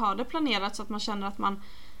 men man vill ha det planerat så att man känner att man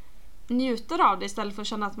njuter av det istället för att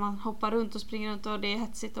känna att man hoppar runt och springer runt och det är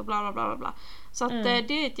hetsigt och bla bla bla bla. Så att det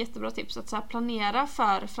är ett jättebra tips att så här, planera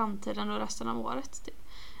för framtiden och resten av året typ.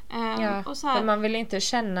 Och så här, för man vill inte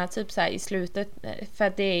känna typ så här i slutet, för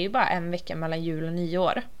att det är ju bara en vecka mellan jul och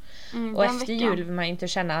nyår. Och efter jul vill man inte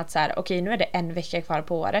känna att så här, okej, nu är det en vecka kvar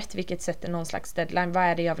på året, vilket sätter någon slags deadline. Vad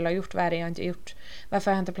är det jag vill ha gjort? Vad är det jag inte gjort?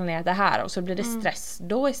 Varför har jag inte planerat det här? Och så blir det stress.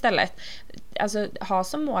 Då istället, alltså ha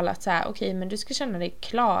som mål att så här, okej, men du ska känna dig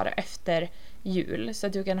klar efter jul så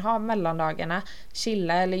att du kan ha mellandagarna,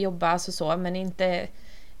 chilla eller jobba alltså så, men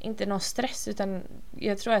inte någon stress, utan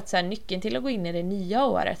jag tror att så här, nyckeln till att gå in i det nya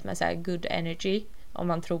året med så här good energy, om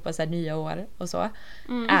man tror på så här nya år och så,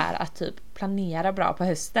 är att typ planera bra på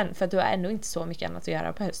hösten, för att du har ändå inte så mycket annat att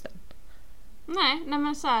göra på hösten. Nej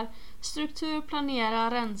men så här, struktur,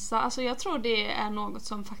 planera, rensa, alltså jag tror det är något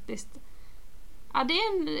som faktiskt, ja, det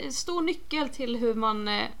är en stor nyckel till hur man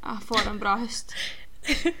får en bra höst.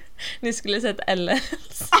 Ni skulle sett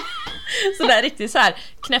Ellens så där riktigt så här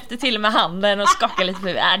knäppte till med handen och skakade lite på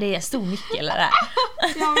det är en stor nyckel det där.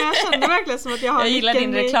 Ja, men jag känner verkligen som att jag har jag gillar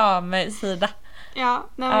din reklammsida. Ja,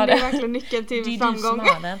 nej, men det är verkligen nyckeln till framgång.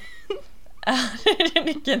 Det är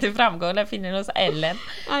nyckeln till framgång. Där finner ni hos Ellen.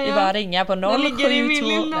 Det är bara att ringa på 072. Den ligger i min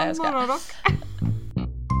lilla morgonrock.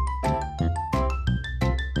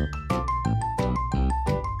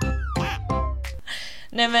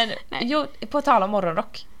 Nej men, jo, på tal om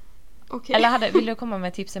morgonrock. Okay. Eller vill du komma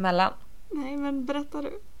med tips emellan? Nej, men berätta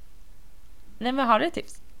du. Nej, men har du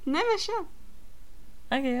tips? Nej, men kör.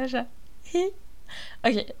 Okej, jag kör.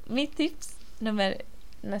 Okej, mitt tips nummer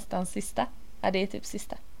nästan sista. Ja, det är typ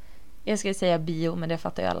sista. Jag skulle säga bio, men det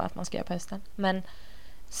fattar ju alla att man ska göra på hösten. Men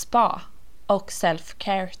spa och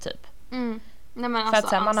self-care typ. Nej, men för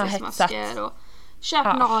alltså, att man har hetsat. Och köp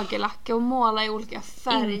nagellack och måla i olika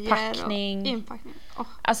färger. Inpackning. Oh.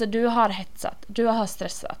 Alltså du har hetsat, du har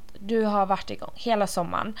stressat, du har varit igång hela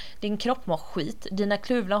sommaren. Din kropp mår skit, dina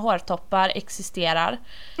kluvna hårtoppar existerar.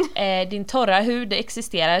 Din torra hud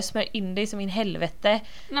existerar, smör in dig som in helvete.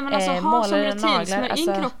 Nej, men alltså ha som rutin, smör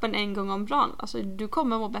in kroppen en gång om dagen. Alltså du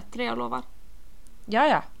kommer må bättre, jag lovar.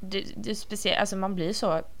 Ja. Det speciellt, alltså man blir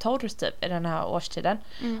så torr typ i den här årstiden.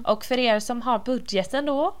 Och för er som har budgeten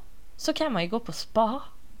då, så kan man ju gå på spa.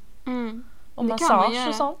 Och massage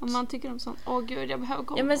och sånt. Om man tycker om sånt. Åh gud, jag behöver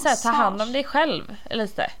gå på men så här, ta hand om dig själv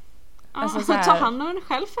lite. Ja, alltså, så här, ta hand om dig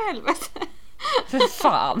själv för helvete. För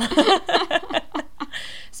fan.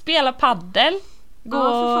 Spela paddel. Gå,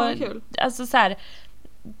 för fan, kul. Alltså så här,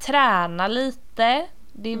 träna lite.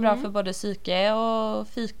 Det är bra för både psyke och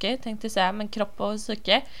fyke, tänkte jag säga, men kropp och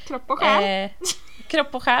psyke. Kropp och själ.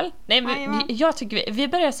 Kropp och själ. Nej, men jag tycker vi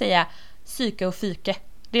börjar säga psyke och fyke.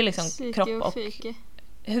 Det är liksom psyke kropp och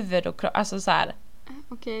huvud och kropp, alltså så här.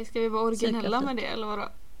 Okej, ska vi vara originella med det eller vadå?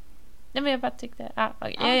 Nej, men jag bara tyckte,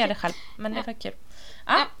 jag gör det själv, men det var kul.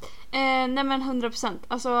 Nej, men 100%.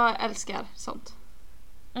 Alltså jag älskar sånt.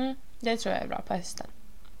 Det tror jag är bra på hösten.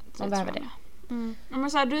 Man behöver det.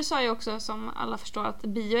 Men så här, du sa ju också, som alla förstår, att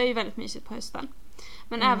bio är ju väldigt mysigt på hösten.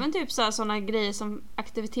 Men även typ såna grejer som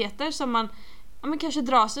aktiviteter som man kanske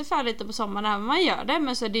drar sig för lite på sommaren även om man gör det,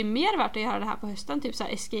 men så är det mer värt att göra det här på hösten, typ så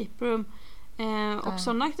här escape room och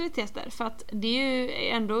sådana aktiviteter, för att det är ju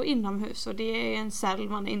ändå inomhus och det är en cell,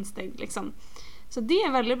 man är instängd liksom. Så det är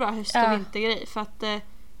en väldigt bra höst- och vintergrej, för att det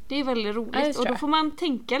är väldigt roligt och då får man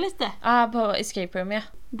tänka lite. På escape room, ja.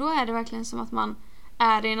 Då är det verkligen som att man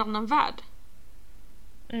är i en annan värld.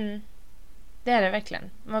 Det är det verkligen.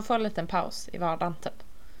 Man får en liten paus i vardagen typ.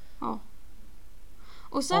 Ja.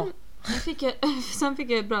 Och sen fick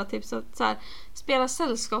jag ett bra tips att så här, spela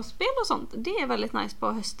sällskapsspel och sånt. Det är väldigt nice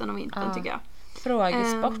på hösten och vintern tycker jag.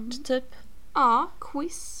 Frågesport typ. Ja,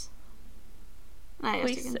 quiz. Nej,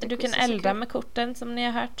 quiz. Jag inte du kan elda med korten som ni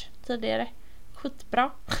har hört tidigare.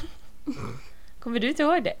 Skitbra. Kommer du inte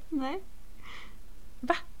ihåg det? Nej.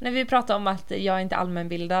 Va? När vi pratade om att jag inte är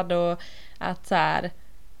allmänbildad och att så här,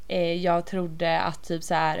 jag trodde att typ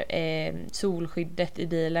så här, solskyddet i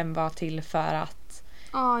bilen var till för att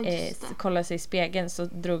kolla sig i spegeln, så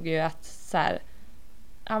drog ju att så här,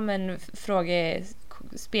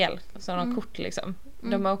 frågespel, sådana kort liksom.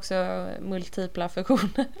 De har också multipla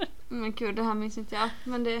funktioner. Men gud, det här minns inte jag.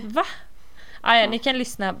 Men det... Va? Ni kan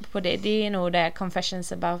lyssna på det. Det är nog det,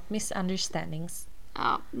 Confessions about Misunderstandings.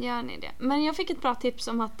 Ja, gör ni det. Men jag fick ett bra tips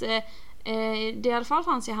om att det i alla fall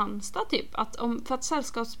fanns i Halmstad typ. För att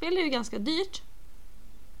sällskapsspel är ju ganska dyrt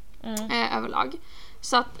överlag.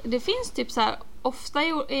 Så att det finns typ så här ofta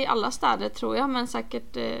i alla städer tror jag, men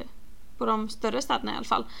säkert på de större städerna i alla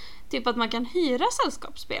fall. Typ att man kan hyra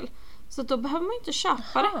sällskapsspel. Så då behöver man inte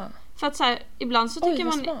köpa det. För att så här, ibland så tycker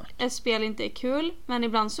man ett spel inte är kul, men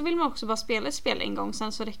ibland så vill man också bara spela ett spel en gång,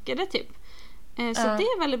 sen så räcker det typ. Så det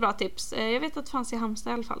är väldigt bra tips. Jag vet att det fanns i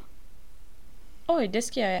Halmstad i alla fall. Oj, det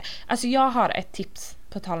ska jag. Alltså jag har ett tips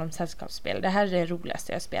på tal om sällskapsspel. Det här är det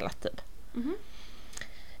roligaste jag har spelat typ.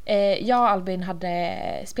 Jag och Albin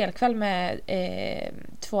hade spelkväll med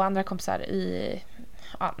 2 andra kompisar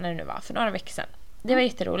när det nu var, för några veckor sedan. Det var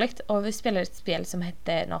jätteroligt och vi spelade ett spel som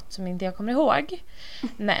hette något som inte jag kommer ihåg.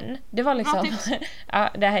 Men det var liksom ja,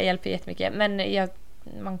 det här hjälper jättemycket, men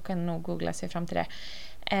man kan nog googla sig fram till det.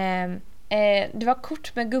 Det var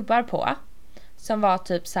kort med gubbar på som var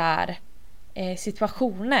typ så här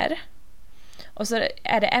situationer. Och så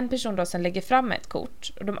är det en person då som lägger fram ett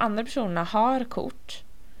kort och de andra personerna har kort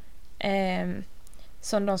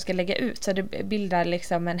som de ska lägga ut, så det bildar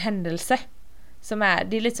liksom en händelse som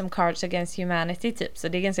det är lite som Cards Against Humanity typ, så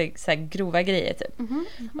det är ganska så här grova grejer typ.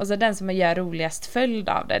 Och så den som gör roligast följd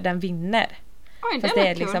av det, den vinner. Oj, fast det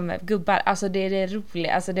är liksom gubbar, alltså det är det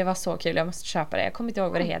roliga, alltså det var så kul, jag måste köpa det, jag kommer inte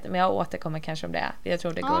ihåg vad det heter, men jag återkommer kanske om det, jag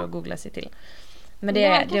tror det går att googla sig till. Men det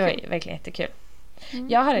var verkligen jättekul.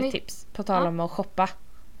 Jag har ett tips på tal om att shoppa.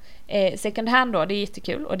 Second hand då, det är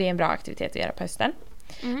jättekul och det är en bra aktivitet att göra på hösten.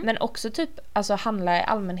 Men också typ alltså handla i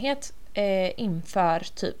allmänhet inför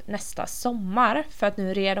typ nästa sommar, för att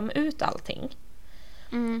nu rear de ut allting.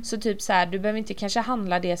 Så typ så här, du behöver inte kanske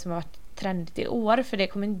handla det som har varit trendigt i år, för det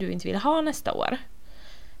kommer du inte vilja ha nästa år.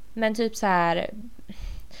 Men typ så här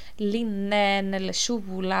linnen eller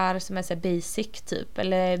kjolar som är så här basic typ,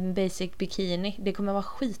 eller basic bikini, det kommer vara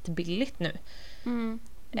skitbilligt nu.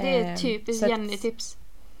 Det är typiskt Jenny-tips.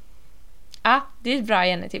 Ja, det är ett bra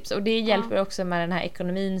Jenny-tips. Och det hjälper också med den här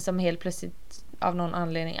ekonomin som helt plötsligt av någon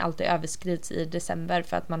anledning alltid överskrids i december,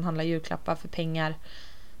 för att man handlar julklappar för pengar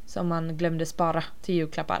som man glömde spara till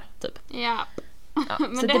julklappar typ. Ja.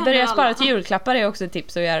 Så det börjar spara till julklappar är också ett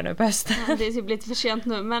tips att göra nu på hösten. Ja, det är typ lite för sent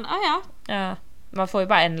nu, men ja. Man får ju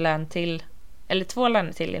bara en lön till, eller 2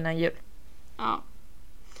 löner till innan jul. Ja.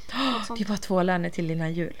 Det är bara 2 löner till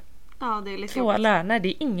innan jul. Ja, det är lite 2 löner, det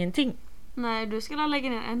är ingenting. Nej, du ska lägga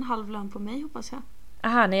ner en halv lön på mig, hoppas jag.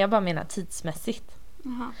 Aha, nej, jag bara menar tidsmässigt.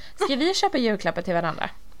 Aha. Ska vi köpa julklappar till varandra?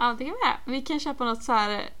 Ja, det kan vi göra. Vi kan köpa något så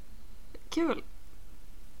här kul.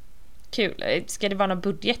 Kul. Ska det vara någon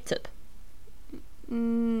budget typ?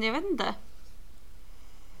 Jag vet inte.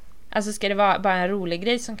 Alltså ska det vara bara en rolig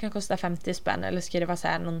grej som kan kosta 50 spänn, eller ska det vara så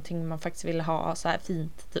här någonting man faktiskt vill ha så här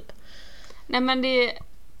fint typ? Nej, men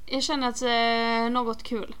jag känner att något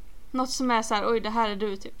kul. Något som är så här, oj, det här är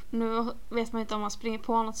du typ. Nu vet man inte om man springer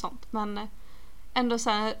på något sånt, men ändå så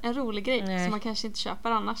här en rolig grej som man kanske inte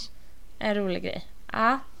köper annars. En rolig grej.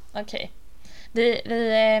 Ja, okej.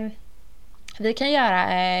 Vi kan göra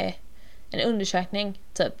en undersökning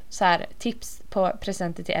typ så här, tips på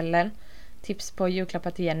presenter till Ellen, tips på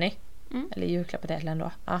julklappar till Jenny, eller julklappar till Ellen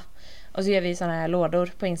då. Ja. Och så gör vi såna här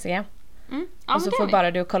lådor på Instagram. Ja, och så får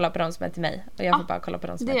bara du kolla på dem som är till mig, och jag får bara kolla på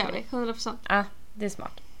dem som är till dig. Det gör vi, 100%. Ja, det är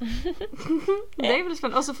smart. Det är väl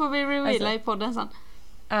spännande. Och så får vi reveala i podden sen.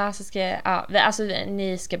 Ja, så ska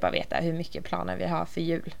ni ska bara veta hur mycket planer vi har för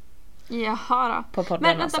jul. Jaha då. På podden.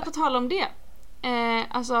 Men vänta, på tal om det.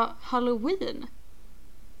 Alltså Halloween.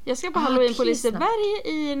 Jag ska på Halloween på Liseberg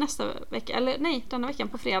i nästa vecka. Eller nej, denna veckan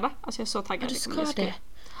på fredag. Alltså jag är så taggad. Du ska det.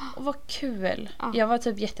 Och vad kul. Jag var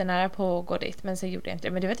typ jättenära på att gå dit, men så gjorde jag inte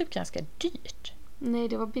det. Men det var typ ganska dyrt. Nej,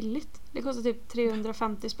 det var billigt. Det kostar typ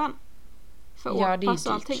 350 spänn. För ja, det är dyrt.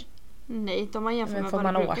 Och allting. Nej, de har jämfört med vad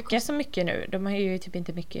det brukar kosta. Men får man åka så mycket nu? De har ju typ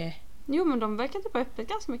inte mycket. Jo, men de verkar typ ha öppet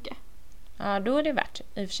ganska mycket. Ja, då är det värt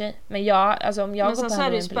i och för sig. Men alltså om jag går på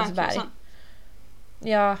Halloween på Liseberg.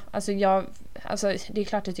 Ja, alltså det är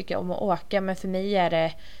klart jag tycker om att åka, men för mig är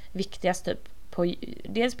det viktigast typ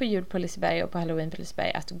dels på jul på Liseberg och på Halloween på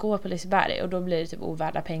Liseberg att gå på Liseberg, och då blir det typ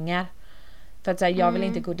ovärda pengar. För att så här, jag vill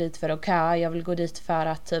inte gå dit för att köa, jag vill gå dit för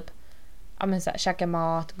att typ käka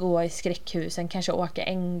mat, gå i skräckhusen, kanske åka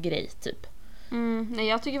en grej typ. Nej,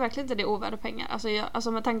 jag tycker verkligen inte det är ovärda pengar.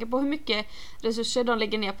 Alltså med tanke på hur mycket resurser de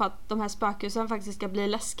lägger ner på att de här spökhusen faktiskt ska bli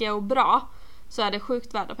läskiga och bra, så är det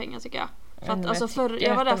sjukt värda pengar tycker jag. För att, alltså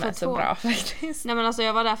jag var där för 2 år. Nej, men alltså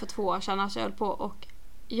jag var där för 2 år sedan, alltså jag höll på och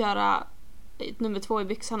göra nummer 2 i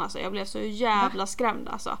byxan, alltså jag blev så jävla skrämd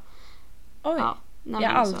alltså. Oj. Ja, jag har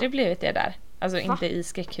aldrig blivit det där. Alltså inte i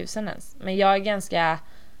skräckhusen ens. Men jag är ganska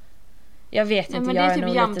Jag vet Nej, inte, men jag det är är typ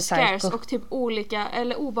nog jump lite scares psycho. och typ olika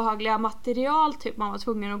eller obehagliga material typ man var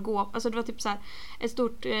tvungen att gå. Alltså det var typ så här ett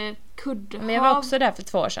stort kuddhav. Men jag var också där för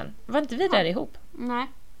 2 år sedan. Var inte vi där ihop? Nej.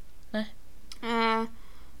 Nej.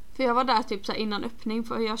 För jag var där typ så här innan öppning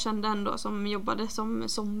för jag kände ändå som jobbade som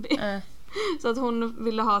zombie. Så att hon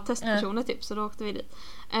ville ha testpersoner typ, så då åkte vi dit.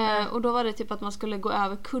 Och då var det typ att man skulle gå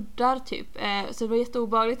över kuddar typ. Så det var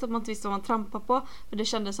jätteobehagligt att man inte visste vad man trampade på. För det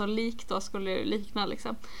kändes så likt då, skulle det likna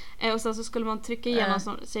liksom. Och sen så skulle man trycka igenom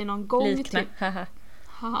sig någon gång Likna. typ.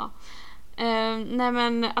 Haha. Nej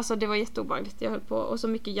men alltså det var jätteobehagligt. Jag höll på, och så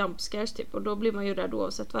mycket jump scares typ. Och då blir man ju rädd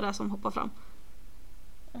oavsett vad det är som hoppar fram.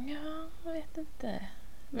 Ja, jag vet inte.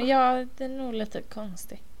 Men det är nog lite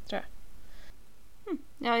konstigt, tror jag.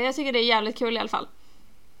 Ja, jag tycker det är jävligt kul i alla fall.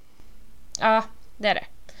 Ja, det är det.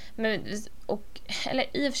 Men,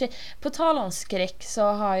 eller i och för sig, på tal om skräck så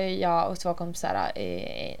har ju jag och 2 kompisar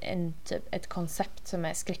ett koncept som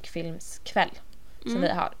är skräckfilmskväll. Som vi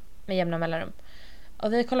har med jämna mellanrum.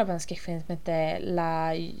 Och vi kollar på en skräckfilm som heter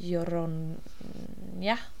La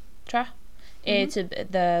Llorona, tror jag.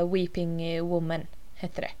 Typ The Weeping Woman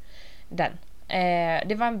heter det. Den.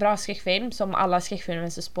 Det var en bra skräckfilm. Som alla skräckfilmer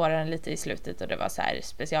så spårar den lite i slutet. Och det var så här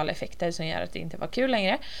specialeffekter som gör att det inte var kul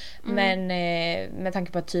längre. Men med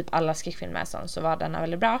tanke på att typ alla skräckfilmer är sån, så var den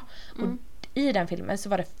väldigt bra. Och i den filmen så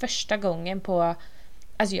var det första gången på,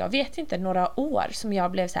 alltså jag vet inte, några år som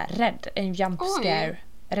jag blev så här rädd. En jump scare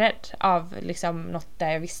rädd av liksom något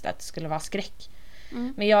där jag visste att det skulle vara skräck.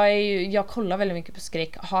 Men jag kollar väldigt mycket på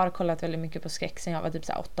skräck. Har kollat väldigt mycket på skräck sen jag var typ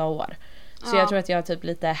så här 8 år. Så jag tror att jag är typ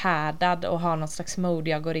lite härdad och har något slags mode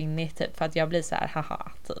jag går in i typ, för att jag blir så här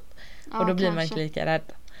haha typ. Och då blir man inte lika rädd.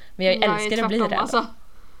 Men jag älskar att bli rädd. Alltså.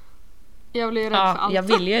 Jag blir rädd för allt. Jag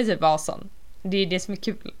vill ju typ vara sån. Det är det som är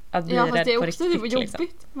kul, att bli rädd på riktigt. Ja, fast det är också typ jobbigt.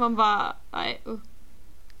 Liksom. Man bara, nej.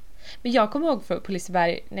 Men jag kommer ihåg på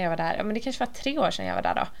Liseberg när jag var där. Ja, men det kanske var 3 år sedan jag var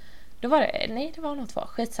där då. Då var det, nej det var nog 2.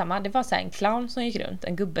 Skitsamma. Det var så här en clown som gick runt,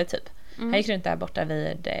 en gubbe typ. Han gick runt där borta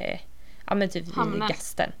vid typ vid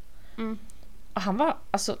gasten. Och han var,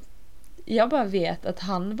 alltså jag bara vet att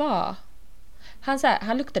han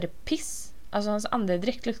luktade piss. Alltså hans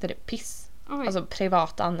andedräkt luktade piss. Oj. Alltså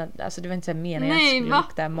privat alltså det var inte så meningen att det skulle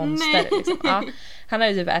lukta monster liksom. Ja, han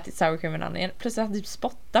hade typ ätit sour cream and onion. Plus att han typ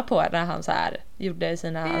spottade på när han så här gjorde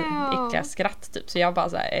sina äckliga skratt typ. Så jag bara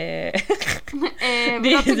så här,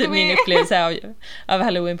 det är typ min upplevelse av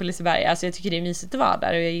Halloween på Liseberg. Alltså jag tycker det är mysigt att vara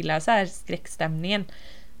där och jag gillar så här skräckstämningen.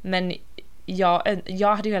 Men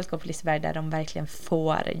jag hade ju velat gå på Liseberg där de verkligen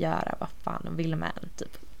får göra vad fan de vill med en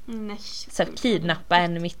typ. Nej, så kidnappa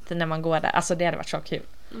en mitt när man går där. Alltså det hade varit så kul.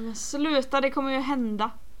 Men sluta, det kommer ju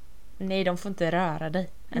hända. Nej, de får inte röra dig.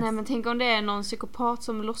 Nej, men tänk om det är någon psykopat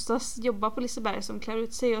som låtsas jobba på Liseberg som klär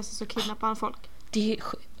ut sig och så kidnappar han folk.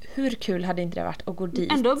 Hur kul hade inte det varit att gå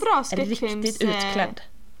dit? Ändå bra skräckfilms... Riktigt utklädd.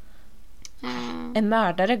 En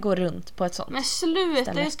mördare går runt på ett sånt. Men sluta,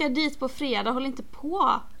 ställe. Jag ska dit på fredag, håll inte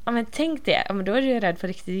på. Ja, men tänk det. Ja, men då är du ju rädd för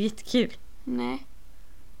riktigt jättekul. Nej.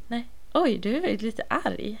 Oj, du är lite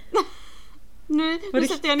arg. Nu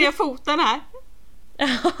sätter jag ner foten här.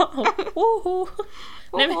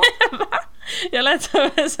 Nej, men, va? Jag lät som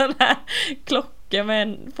en sån här klocka med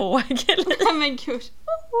en fågel. Nej men gud.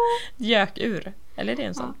 Gökur. Eller är det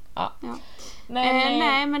en sån? Ja.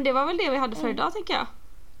 Nej, men det var väl det vi hade för idag, tänker jag.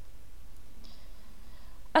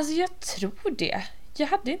 Alltså jag tror det. Jag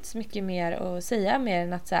hade inte så mycket mer att säga mer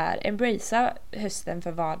än att så här, embracea hösten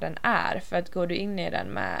för vad den är. För att går du in i den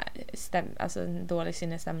med alltså en dålig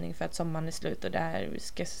sinnesstämning för att sommaren är slut och det här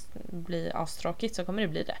ska bli astråkigt, så kommer det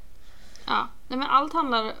bli det. Ja, nej, men allt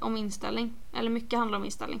handlar om inställning. Eller mycket handlar om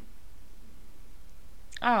inställning.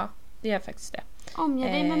 Ja, det är faktiskt det.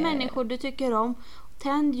 Omge dig med människor du tycker om.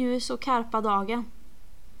 Tänd ljus och karpa dagen.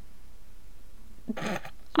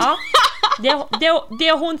 Ja,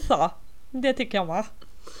 det hon sa. Det tycker jag var.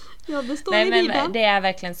 Ja, det står i Bibeln. Men det är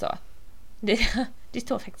verkligen så. Det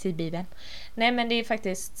står faktiskt i Bibeln. Nej, men det är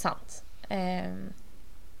faktiskt sant.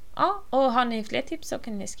 Ja, och har ni fler tips så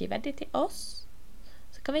kan ni skriva det till oss.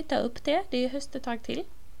 Så kan vi ta upp det. Det är höst ett tag till.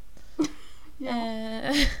 Ja.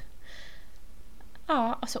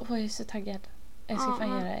 Ja, alltså jag är så taggad. Jag ska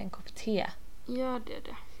fan göra en kopp te. Gör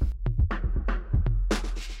det.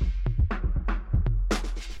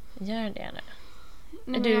 Gör det nu.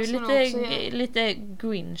 Nej, är du lite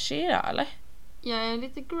grinchy idag, eller? Jag är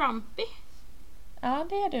lite grumpy. Ja,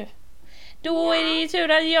 det är du. Då är det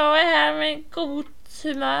tur att jag är här med god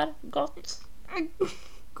humör. Gott.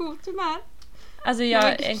 God humör. Alltså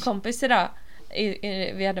en kompis idag,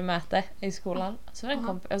 vi hade möte i skolan. Så var det en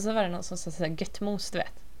kompis, och så var det någon som sa så här, gött mos, du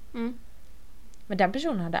vet. Men den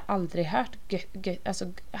personen hade aldrig hört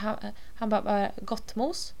alltså han bara, gott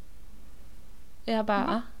mos. Jag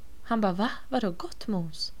bara, han bara, va? Vadå gott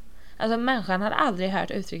mos? Alltså människan hade aldrig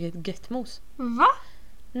hört uttrycket gött mos. Va?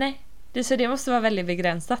 Nej. Så det måste vara väldigt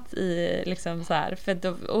begränsat i liksom så här. För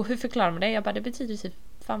då, och hur förklarar man det? Jag bara, det betyder typ,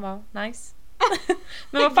 fan vad nice.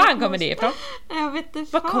 Men vad fan kommer det ifrån? Jag vet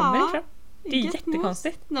inte. Vad kommer det ifrån? Det är Gött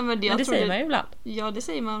jättekonstigt. Nej, men Men det säger man ju ibland. Ja, det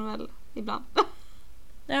säger man väl ibland.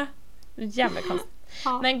 Ja, jävla konstigt.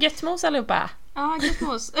 Ja. Men gött mos allihopa. Ja, gött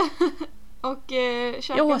mos. Och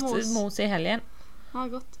käka Jag åt mos. mos i helgen. Ja,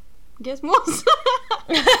 gott. Gött mos.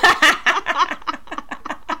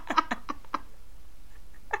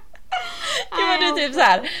 Det var du typ så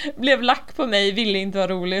här, blev lack på mig, ville inte vara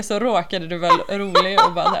rolig, så råkade du väl rolig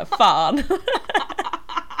och bara så här, fan.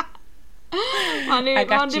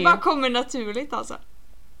 Det bara kommer naturligt alltså.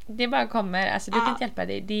 Det bara kommer, alltså du kan inte hjälpa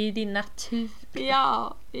dig, det är din natur.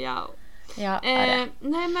 Ja. Ja,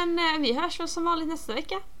 Nej men vi hörs väl som vanligt nästa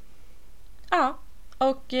vecka. Ja,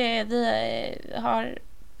 och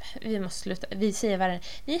vi måste sluta, vi säger varandra,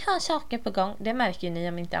 vi har saker på gång, det märker ju ni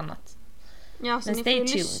om inte annat. Ja, så Men ni stay får ju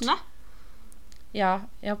tuned. lyssna. Ja,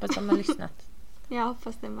 jag hoppas de har lyssnat. Jag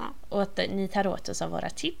hoppas det med. Och att ni tar åt oss av våra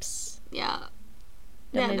tips. Ja.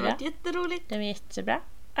 De Det är hade bra. varit jätteroligt. De är jättebra.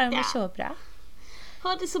 De är Ja. så bra.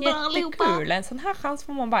 Ha det så bra allihopa. Jättekul, en sån här chans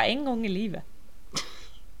får man bara en gång i livet.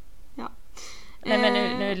 Ja. Nej men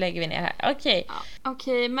nu lägger vi ner här. Okej. Ja.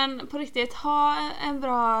 Okej, men på riktigt, ha en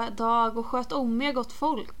bra dag och sköt om er gott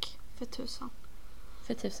folk. För tusan.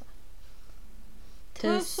 För tusan.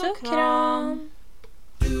 Puss och Puss och kram.